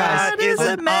 Our God is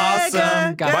a an mega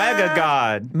awesome God. mega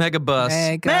God. mega bus.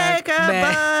 Mega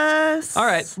bus. All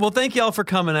right. Well, thank y'all for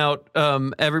coming out,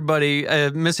 everybody.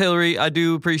 Miss Hillary, I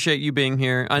do appreciate you being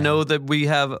here. I know that we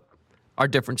have our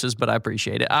differences, but I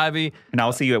appreciate it. Ivy, And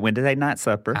I'll see you at Wednesday night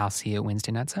supper. I'll see you at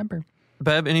Wednesday night supper.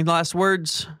 Bev, any last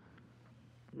words?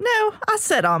 No, I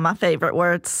said all my favorite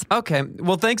words. Okay.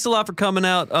 Well, thanks a lot for coming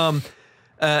out.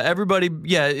 Everybody,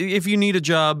 yeah, if you need a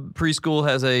job, preschool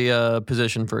has a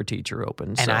position for a teacher open.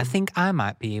 And so. I think I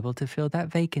might be able to fill that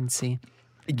vacancy.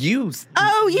 You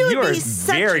You're are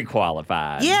very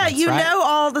qualified. Yeah, you right. know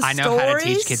all the I know stories. how to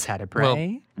teach kids how to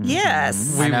pray.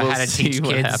 Yes. We I know will how to see teach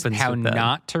what kids happens how with that.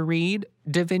 not to read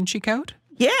Da Vinci Code.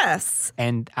 Yes.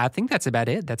 And I think that's about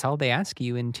it. That's all they ask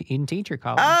you in teacher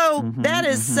college. Oh, that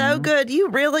is so good. You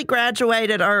really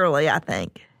graduated early, I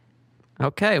think.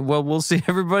 Okay, well, we'll see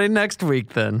everybody next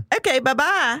week then. Okay,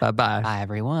 bye-bye. Bye-bye. Bye,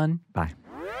 everyone. Bye.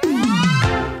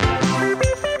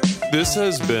 This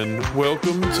has been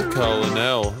Welcome to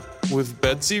Colonel with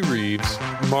Betsy Reeves,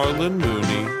 Marlon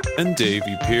Mooney, and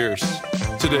Davy Pierce.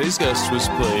 Today's guest was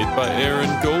played by Aaron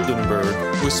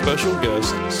Goldenberg with special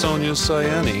guest Sonia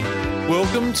Sayani.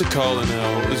 Welcome to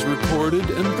Colonel is recorded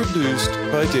and produced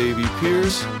by Davy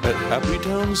Pierce at Happy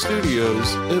Town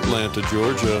Studios, Atlanta,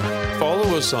 Georgia.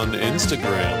 Follow us on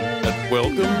Instagram at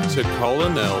Welcome to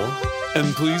Colonel.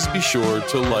 And please be sure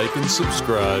to like and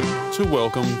subscribe to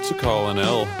Welcome to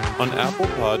Colonel on Apple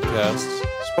Podcasts,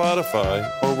 Spotify,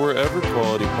 or wherever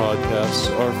quality podcasts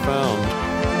are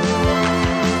found.